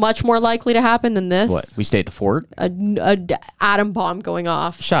know what's much more likely to happen than this? What? We stay at the fort? A atom bomb going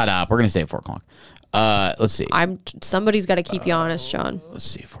off. Shut up. We're going to stay at Fort Clonk. Let's see. Somebody's got to keep you honest, John. Let's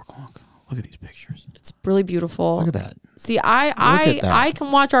see, Fort Clonk. Look at these pictures. It's really beautiful. Look at that. See, I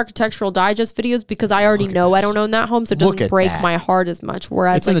can watch Architectural Digest videos because I already know I don't own that home, so it doesn't break my heart as much.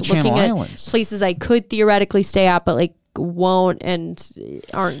 Whereas It's in like the Channel looking Islands. at places I could theoretically stay at, but like won't and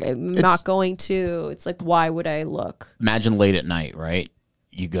not going to. It's like, why would I look? Imagine late at night, right?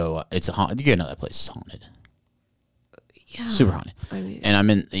 You go. You get another place. It's haunted. Yeah, Super haunted. I mean, And I'm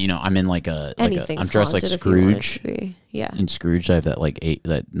in like a. I'm dressed like haunted if you want it Scrooge. to be. Yeah. In Scrooge, I have that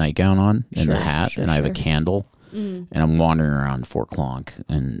that nightgown on and the hat, and I have a candle, and I'm wandering around Fort Clonk,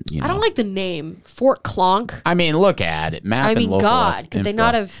 and I don't like the name Fort Clonk. I mean, look at it. Map. I mean, and local God, could they info.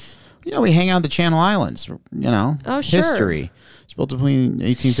 not have? We hang out at the Channel Islands. Oh, sure. History. It's built between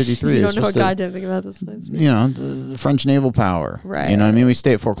 1853. You It's don't know a supposed to- goddamn thing about this place. the French naval power. Right. You know what I mean? We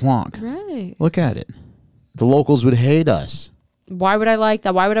stay at Fort Clonk. Right. Look at it. The locals would hate us. Why would I like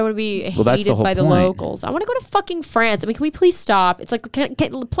that? Why would I want to be Well, that's the hated whole by the point. locals? I want to go to fucking France. I mean, can we please stop? It's like,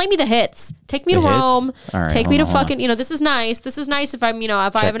 play me the hits. Take me The to hits? Rome. All right, Take me to hold on. fucking, this is nice. This is nice if I'm, if I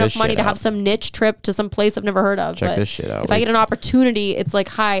Check have enough this money shit to have out. some niche trip to some place I've never heard of. Check but this shit out. if I get an opportunity, it's like,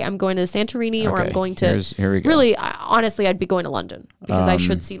 hi, I'm going to Santorini or I'm Okay, going to. here we go. Really, honestly, I'd be going to London because I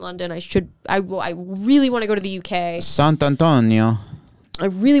should see London. I really want to go to the UK. Sant'Antonio. I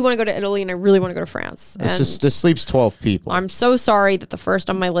really want to go to Italy and I really want to go to France. This sleeps 12 people. I'm so sorry that the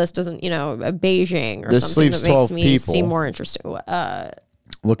first on my list isn't, Beijing or This something sleeps that makes 12 me people. seem more interesting.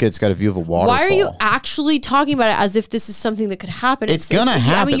 Look, it's got a view of a waterfall. Why are you actually talking about it as if this is something that could happen? It's gonna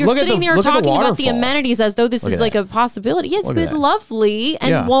happen. I mean, you're Look at sitting the- there look at the talking about the waterfall. amenities as though this Look is at like that. a possibility. Yes, Look at but that. lovely and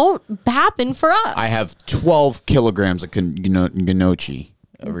Yeah. won't happen for us. I have 12 kilograms of gnocchi.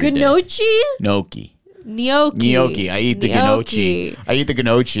 every day. Gnocchi? Gnocchi. Gnocchi. I eat the gnocchi. I eat the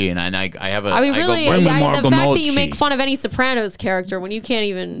gnocchi, and I have a. I mean, go, really, "Bring me more the fact that you gnocchi." make fun of any Sopranos character when you can't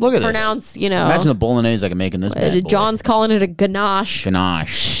even Look at pronounce, this. Imagine the bolognese I can make in this bad boy. John's calling it a ganache.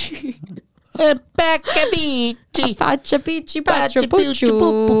 Ganache. Faccia picci paccia pucciu.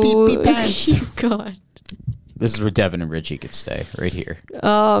 God. This is where Devin and Richie could stay, right here.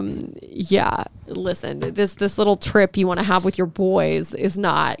 Yeah, listen, this little trip you want to have with your boys is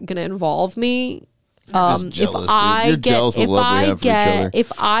not going to involve me. Just jealous, dude. You're jealous of the love we have for each other.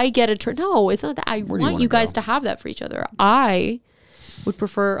 If I get a trip, no, it's not that. I Where do you want wanna you guys go? to have that for each other. I would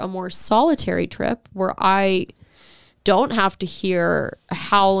prefer a more solitary trip where I don't have to hear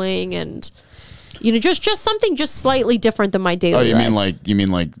howling and just something just slightly different than my daily Oh, life. you mean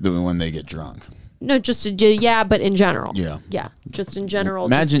like when they get drunk? No, but in general. Yeah. Just in general.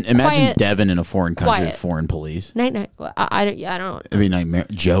 Imagine just quiet. Devin in a foreign country Quiet. with foreign police. Night. I don't. It'd be nightmare.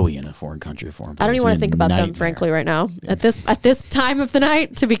 Joey in a foreign country with foreign police. I don't even want to think about them, frankly, right now. At this time of the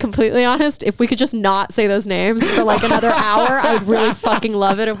night, to be completely honest, if we could just not say those names for like another hour, I would really fucking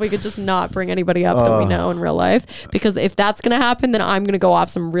love it if we could just not bring anybody up that we know in real life. Because if that's gonna happen, then I'm gonna go off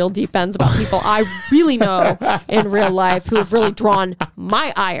some real deep ends about people I really know in real life who have really drawn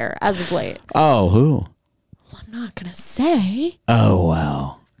my ire as of late. Oh, who? I'm not gonna say. Oh,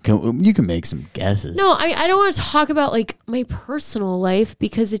 wow. You can make some guesses. No, I don't want to talk about like my personal life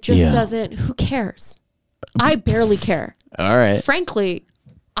because it just doesn't. Who cares? I barely care. All right. Frankly,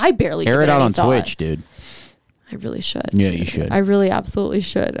 I barely Air give it out any on thought. Twitch, dude. I really should. Yeah, you should. I really absolutely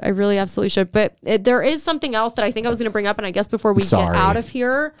should. But there is something else that I think I was going to bring up, and I guess before we Sorry. get out of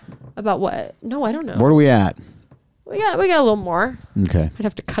here, about what? No, I don't know. Where are we at? We got a little more. Okay. I'd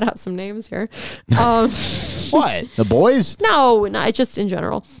have to cut out some names here. What? The boys? No, just in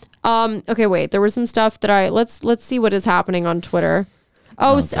general. Okay, wait. There was some stuff that let's see what is happening on Twitter.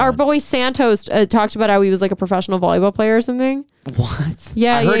 Oh, our boy Santos talked about how he was like a professional volleyball player or something. What?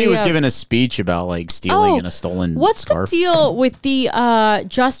 Yeah, I heard he was yeah. giving a speech about like stealing in a stolen What's scarf. the deal with the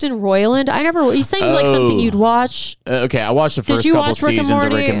Justin Roiland? I never. You saying it was like something you'd watch? Okay, I watched the Did first you couple watch Rick and seasons of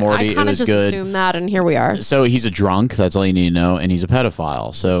Morty? Rick and Morty. I It kind of was just good. assumed that, and here we are. So he's a drunk. That's all you need to know, and he's a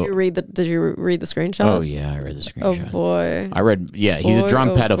pedophile. So Did you read the screenshots? oh yeah, I read the Oh screenshots. boy. I read. Yeah, he's a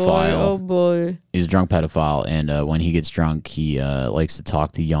drunk pedophile. Oh boy. He's a drunk pedophile, and when he gets drunk, he likes to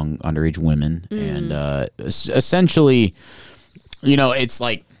talk to young underage women, and essentially, it's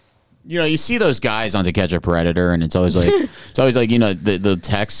like. You see those guys on To Catch a Predator, and it's always like, the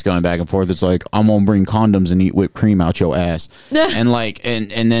text going back and forth. It's like, I'm gonna bring condoms and eat whipped cream out your ass, and like, and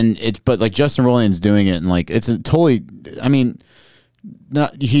then it's, but like Justin Roiland's doing it, and like, it's a totally. I mean,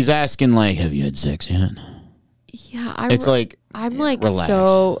 he's asking like, have you had sex yet? Yeah, It's like, I'm like, relax.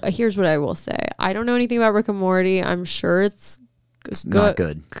 so here's what I will say. I don't know anything about Rick and Morty. I'm sure it's not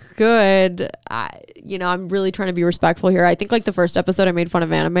good. Good. I'm really trying to be respectful here. I think like the first episode I made fun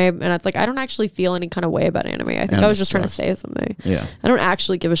of anime, and it's like I don't actually feel any kind of way about anime. I think Anime I was just trying to sucks. say something. Yeah. I don't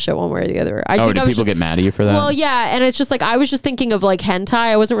actually give a shit one way or the other. I Oh, think do I was people just, get mad at you for that? Well, yeah, and it's just like I was just thinking of like hentai.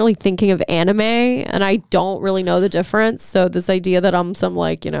 I wasn't really thinking of anime, and I don't really know the difference. So this idea that I'm some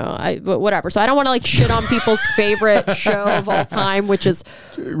like but whatever. So I don't want to like shit on people's favorite show of all time, which is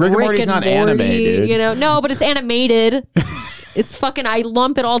Rick and Morty's not anime, dude. No, but it's animated. It's fucking. I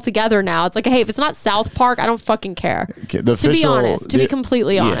lump it all together now. It's like, hey, if it's not South Park, I don't fucking care. To be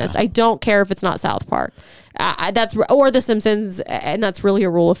completely honest, I don't care if it's not South Park. That's or The Simpsons, and that's really a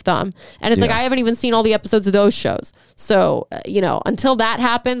rule of thumb. And it's like I haven't even seen all the episodes of those shows. So until that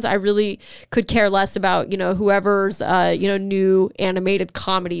happens, I really could care less about whoever's new animated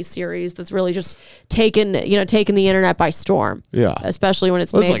comedy series that's really just taken the internet by storm. Yeah. Especially when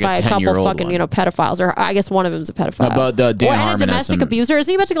it's Well, it's made like a by a couple 10-year-old pedophiles, one. pedophiles, or I guess one of them's a pedophile. No, but Dan and Harmon a has domestic some- abuser.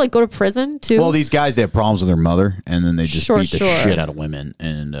 Isn't he about to like go to prison too? Well, these guys, they have problems with their mother, and then they just Sure, beat the sure. shit out of women.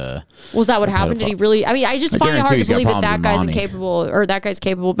 And Was that what happened? Did he really? I mean, I just I find it hard guarantee to he's got believe that problems that with guy's mommy. incapable or that guy's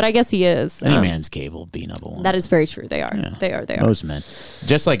capable, but I guess he is. any man's capable of beating up a woman. That is very true. They are. Yeah. They are. They are. Most men,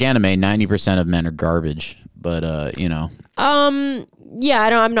 just like anime, 90% of men are garbage. But Yeah,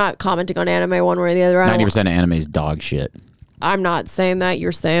 I'm not commenting on anime one way or the other. 90% of anime is dog shit. I'm not saying that.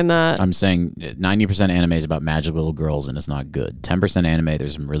 You're saying that. I'm saying 90% anime is about magic little girls, and it's not good. 10% anime,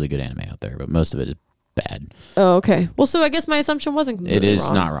 there's some really good anime out there, but most of it is bad. Oh, okay. Well, so I guess my assumption wasn't It completely is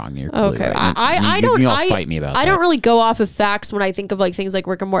wrong. not wrong. You're completely Okay, right. I don't. You all fight me about I that. don't really go off of facts when I think of like things like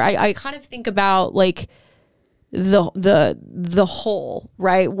Rick and Morty. I kind of think about like the whole,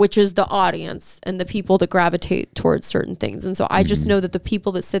 right, which is the audience and the people that gravitate towards certain things. And so I just know that the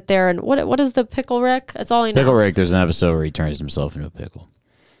people that sit there and what is the Pickle Rick? That's all I know. Pickle Rick, there's an episode where he turns himself into a pickle.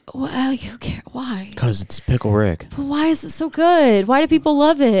 Well, you care why? Because it's Pickle Rick. But why is it so good? Why do people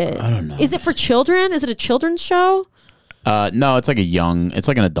love it? I don't know. Is it for children? Is it a children's show? No, it's like it's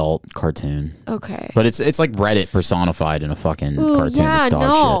like an adult cartoon. Okay. But it's like Reddit personified in a fucking cartoon. Yeah, It's dog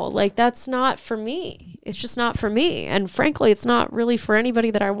no, shit. like that's not for me. It's just not for me. And frankly, it's not really for anybody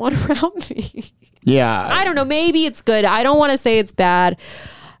that I want around me. Yeah. I don't know. Maybe it's good. I don't want to say it's bad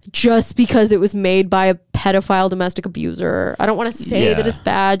just because it was made by a pedophile domestic abuser. I don't want to say that it's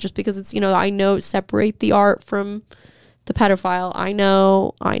bad just because it's, I know separate the art from the pedophile. I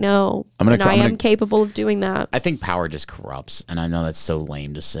know. I am capable of doing that. I think power just corrupts, and I know that's so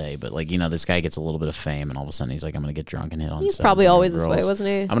lame to say, but like this guy gets a little bit of fame, and all of a sudden he's like, I'm gonna get drunk and hit on. He's probably 7 always this girls. way, wasn't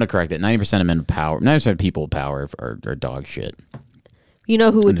he? I'm gonna correct it. 90% of men with power, 90% of people with power are dog shit. You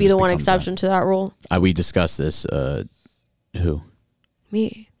know who would And it be the just one becomes exception to that rule? We discussed this. Who?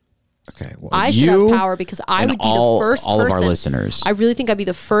 Me. Okay, well, I should have power because I and would be all- the first all person. of our listeners. I really think I'd be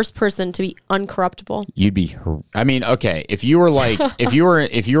the first person to be uncorruptible. You'd be. I mean, okay, if you were like, if you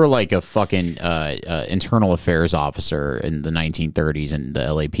were like a fucking internal affairs officer in the 1930s in the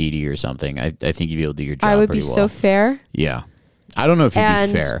LAPD or something, I think you'd be able to do your job. I would be pretty so well. fair. Yeah, I don't know if you'd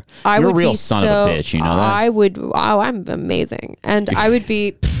And be fair. I You're would a real be son so, of a bitch. You know that. I would. Wow, I'm amazing, and I would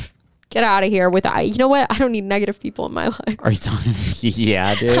be. Get out of here with you know what? I don't need negative people in my life. Are you talking?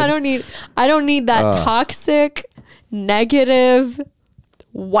 Yeah, dude. I don't need that toxic, negative,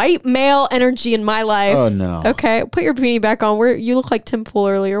 white male energy in my life. Oh, no. Okay, put your beanie back on. You look like Tim Pool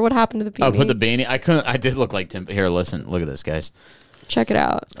earlier. What happened to the beanie? Oh, put the beanie. I couldn't. I did look like Tim. Here, listen. Look at this, guys. Check it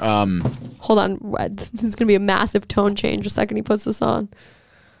out. Hold on. This is gonna be a massive tone change the second he puts this on.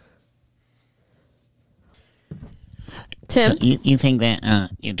 Tim. So you think that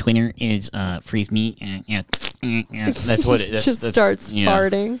Twitter is freeze me? Yeah. That's what it is. Just starts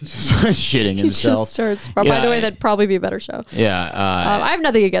farting. Shitting He himself. just starts farting. By the way, that'd probably be a better show. Yeah. I have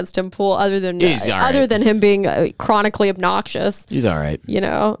nothing against Tim Pool other than He's all right. him being chronically obnoxious. He's all right. You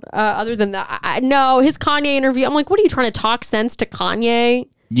know, other than that, no, his Kanye interview. I'm like, what are you trying to talk sense to Kanye?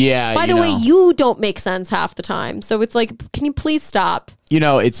 Yeah. By the way, you don't make sense half the time. So it's like, can you please stop? You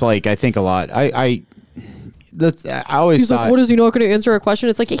know, it's like I think a lot. I always He's thought, like, what is he not going to answer a question?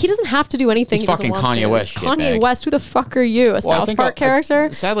 It's like, he doesn't have to do anything. He's he doesn't fucking want Kanye to. West It's Kanye shitbag. West, who the fuck are you? A South Park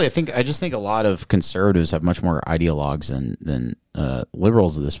character? Sadly, I just think a lot of conservatives have much more ideologues than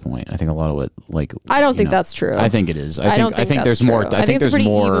liberals at this point. I think a lot of it, like, I don't think that's true. I think it is. I don't think that's there's true. more. I think it's a there's pretty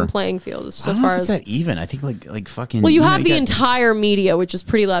more even playing field so I don't far know if as it's that even. I think like fucking. Well, you have the got- entire media, which is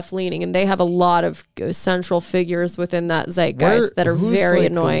pretty left leaning, and they have a lot of central figures within that zeitgeist that are who's very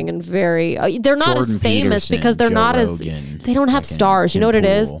like annoying and very. They're not Jordan as famous Peterson, because they're Joe not Rogan, as. They don't have fucking stars. You know what it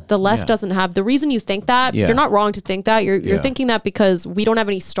is? Tim The left Pool. doesn't have. The reason you think that Yeah. you're not wrong to think that. You're Yeah. thinking that because we don't have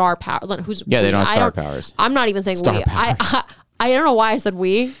any star power. Who's Yeah, they don't have I star powers. I'm not even saying Star we. powers. I don't know why I said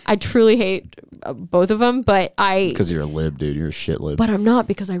we. I truly hate both of them, but Because you're a lib, dude. You're a shit lib. But I'm not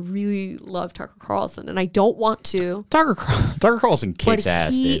because I really love Tucker Carlson and I don't want to. Tucker Carlson kicks But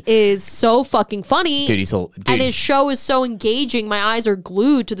ass, he dude. is so fucking funny. Dude, he's and his show is so engaging. My eyes are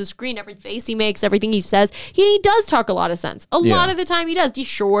glued to the screen. Every face he makes, everything he says. He does talk a lot of sense. A lot of the time he does.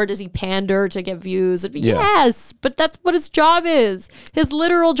 Does he pander to get views? Yes, but that's what his job is. His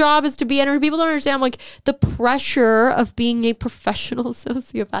literal job is to be entertaining. People don't understand like the pressure of being a professional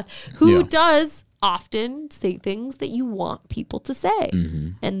sociopath who does often say things that you want people to say.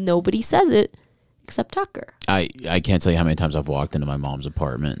 And nobody says it except Tucker. I can't tell you how many times I've walked into my mom's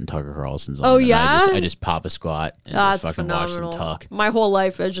apartment and Tucker Carlson's on. Oh, and yeah? I just pop a squat and That's just fucking phenomenal. watch some Tuck. My whole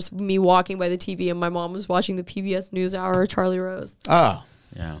life is just me walking by the TV and my mom was watching the PBS NewsHour or Charlie Rose. Oh,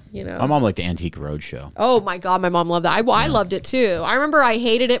 yeah. You know. My mom liked the Antique Roadshow. Oh my God, my mom loved that. I loved it too. I remember I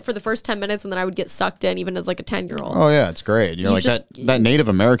hated it for the first 10 minutes and then I would get sucked in even as like a 10-year-old. Oh yeah, it's great. You're You like just- that Native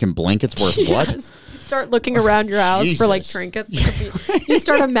American blanket's worth what? Yes. You start looking around your house for like Jesus. trinkets. That could be- you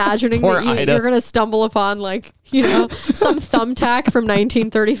start imagining Poor that Ida. you're going to stumble upon like, you know, some thumbtack from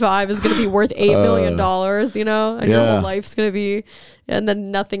 1935 is going to be worth $8 million, you know, and your Yeah. whole life's going to be, and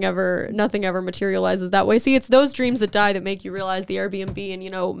then nothing ever materializes that way. See, it's those dreams that die that make you realize the Airbnb and, you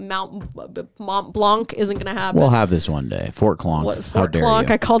know, Mont Blanc isn't going to happen. We'll have this one day. Fort Clonk. What, How Fort dare Blanc?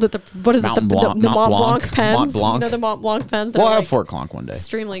 you? I called it the Mont Blanc, the Mont Mont Blanc, Blanc pens. Mont Blanc. You know the Mont Blanc pens. That We'll are, have like, Fort Clonk one day.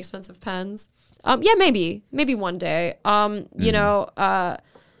 extremely expensive pens. Yeah, maybe one day. You know, I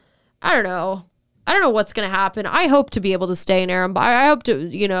don't know. I don't know what's gonna happen. I hope to be able to stay in Aaron. I hope to,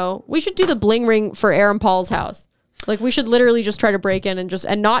 you know, we should do the bling ring for Aaron Paul's house. Like we should literally just try to break in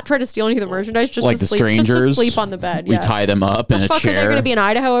and not try to steal any of the merchandise. Just Like to the sleep, just to strangers, sleep on the bed. We Yeah. tie them up in The a fuck chair. are they gonna be in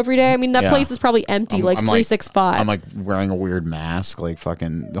Idaho every day? I mean, that Yeah. place is probably empty. I'm- like I'm 365. I'm like wearing a weird mask, like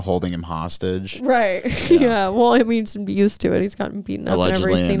fucking holding him hostage. Right. Yeah. Well, I mean, he's used to it. He's gotten beaten up in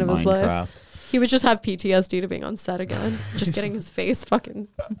Allegedly every scene in of his life. Minecraft. He would just have PTSD to being on set again. Just getting his face fucking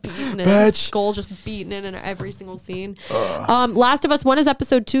beaten in. Bitch. His skull just beaten in every single scene. Last of Us, when is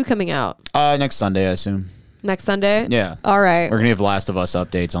episode 2 coming out? Next Sunday, I assume. Next Sunday? Yeah. All right. We're gonna have Last of Us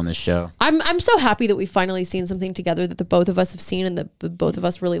updates on this show. I'm so happy that we've finally seen something together that the both of us have seen and that the both of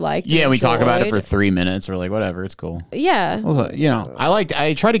us really liked. and Yeah, we talk about it for enjoyed. 3 minutes. We're like, whatever, it's cool. Yeah. Well, you know,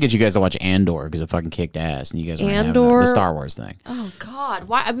 I try to get you guys to watch Andor because it fucking kicked ass, and you guys weren't having it. Andor? The Star Wars thing. Oh God!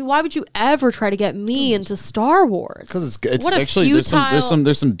 Why? I mean, why would you ever try to get me into Star Wars? Because it's What a actually there's futile-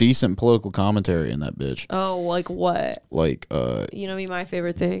 some decent political commentary in that bitch. Oh, like what? Like You know me, my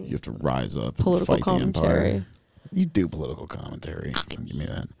favorite thing. you have to rise up, Political and fight the commentary. empire. You do political commentary. Give me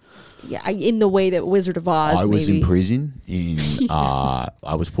that. Yeah, in the way that Wizard of Oz. I was maybe. in prison.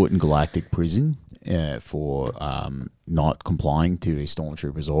 I was put in galactic prison for not complying to a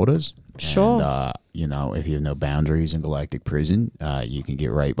stormtrooper's orders. Sure. And, you know, if you have no boundaries in galactic prison, you can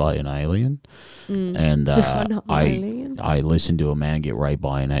get raped by an alien. And An alien? I listened to a man get raped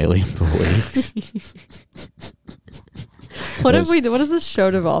by an alien for weeks. What have we? What has this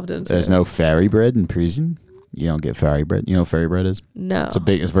show devolved into? There's no fairy bread in prison. You don't get fairy bread. You know what fairy bread is? No. It's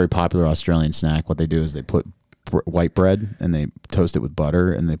a very popular Australian snack. What they do is they put white bread and they toast it with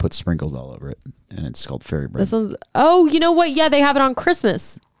butter and they put sprinkles all over it, and it's called fairy bread. That sounds. Oh, you know what? Yeah, they have it on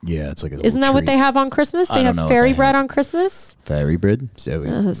Christmas. Yeah, it's like a Isn't that what they have on Christmas? I They don't have know what fairy they bread have. on Christmas. Fairy bread. So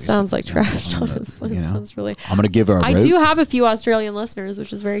It sounds like trash. I'm gonna, Honestly, you know, sounds really. I'm gonna give her a I rope. do have a few Australian listeners,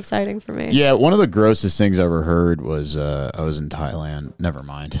 which is very exciting for me. Yeah, one of the grossest things I ever heard was I was in Thailand. Never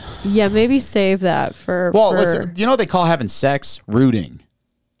mind. Yeah, maybe save that for. Well, for listen, you know what they call having sex? Rooting.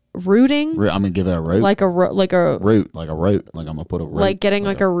 Rooting? I'm gonna give it a root. Like a root. Like I'm gonna put a root. Like getting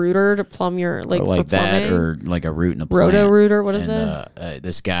like a rooter to plumb your, like, or like for plumbing? that, or like a root in a plant. Roto-rooter, what is it?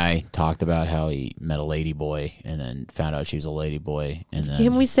 This guy talked about how he met a lady boy and then found out she was a lady boy, and then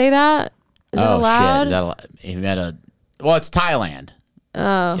Can we say that? Is that allowed? shit! Is that he met a? Well, it's Thailand. Oh,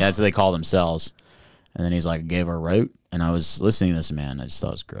 Yeah, that's what they call themselves. And then he's like, gave her a root, and I was listening to this man. I just thought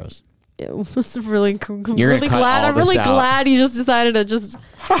it was gross. it was really, You're really gonna cut glad. all I'm really this out. glad you just decided to just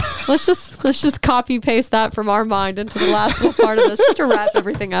let's just copy paste that from our mind into the last little part of this, just to wrap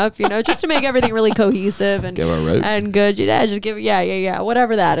everything up, just to make everything really cohesive and Give her a root. and good. Yeah, just give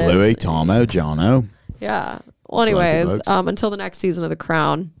whatever that is. Louis, Tomo, Jono. Yeah. Well, anyways, folks. until the next season of The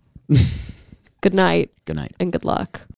Crown. Good night Good night. and good luck.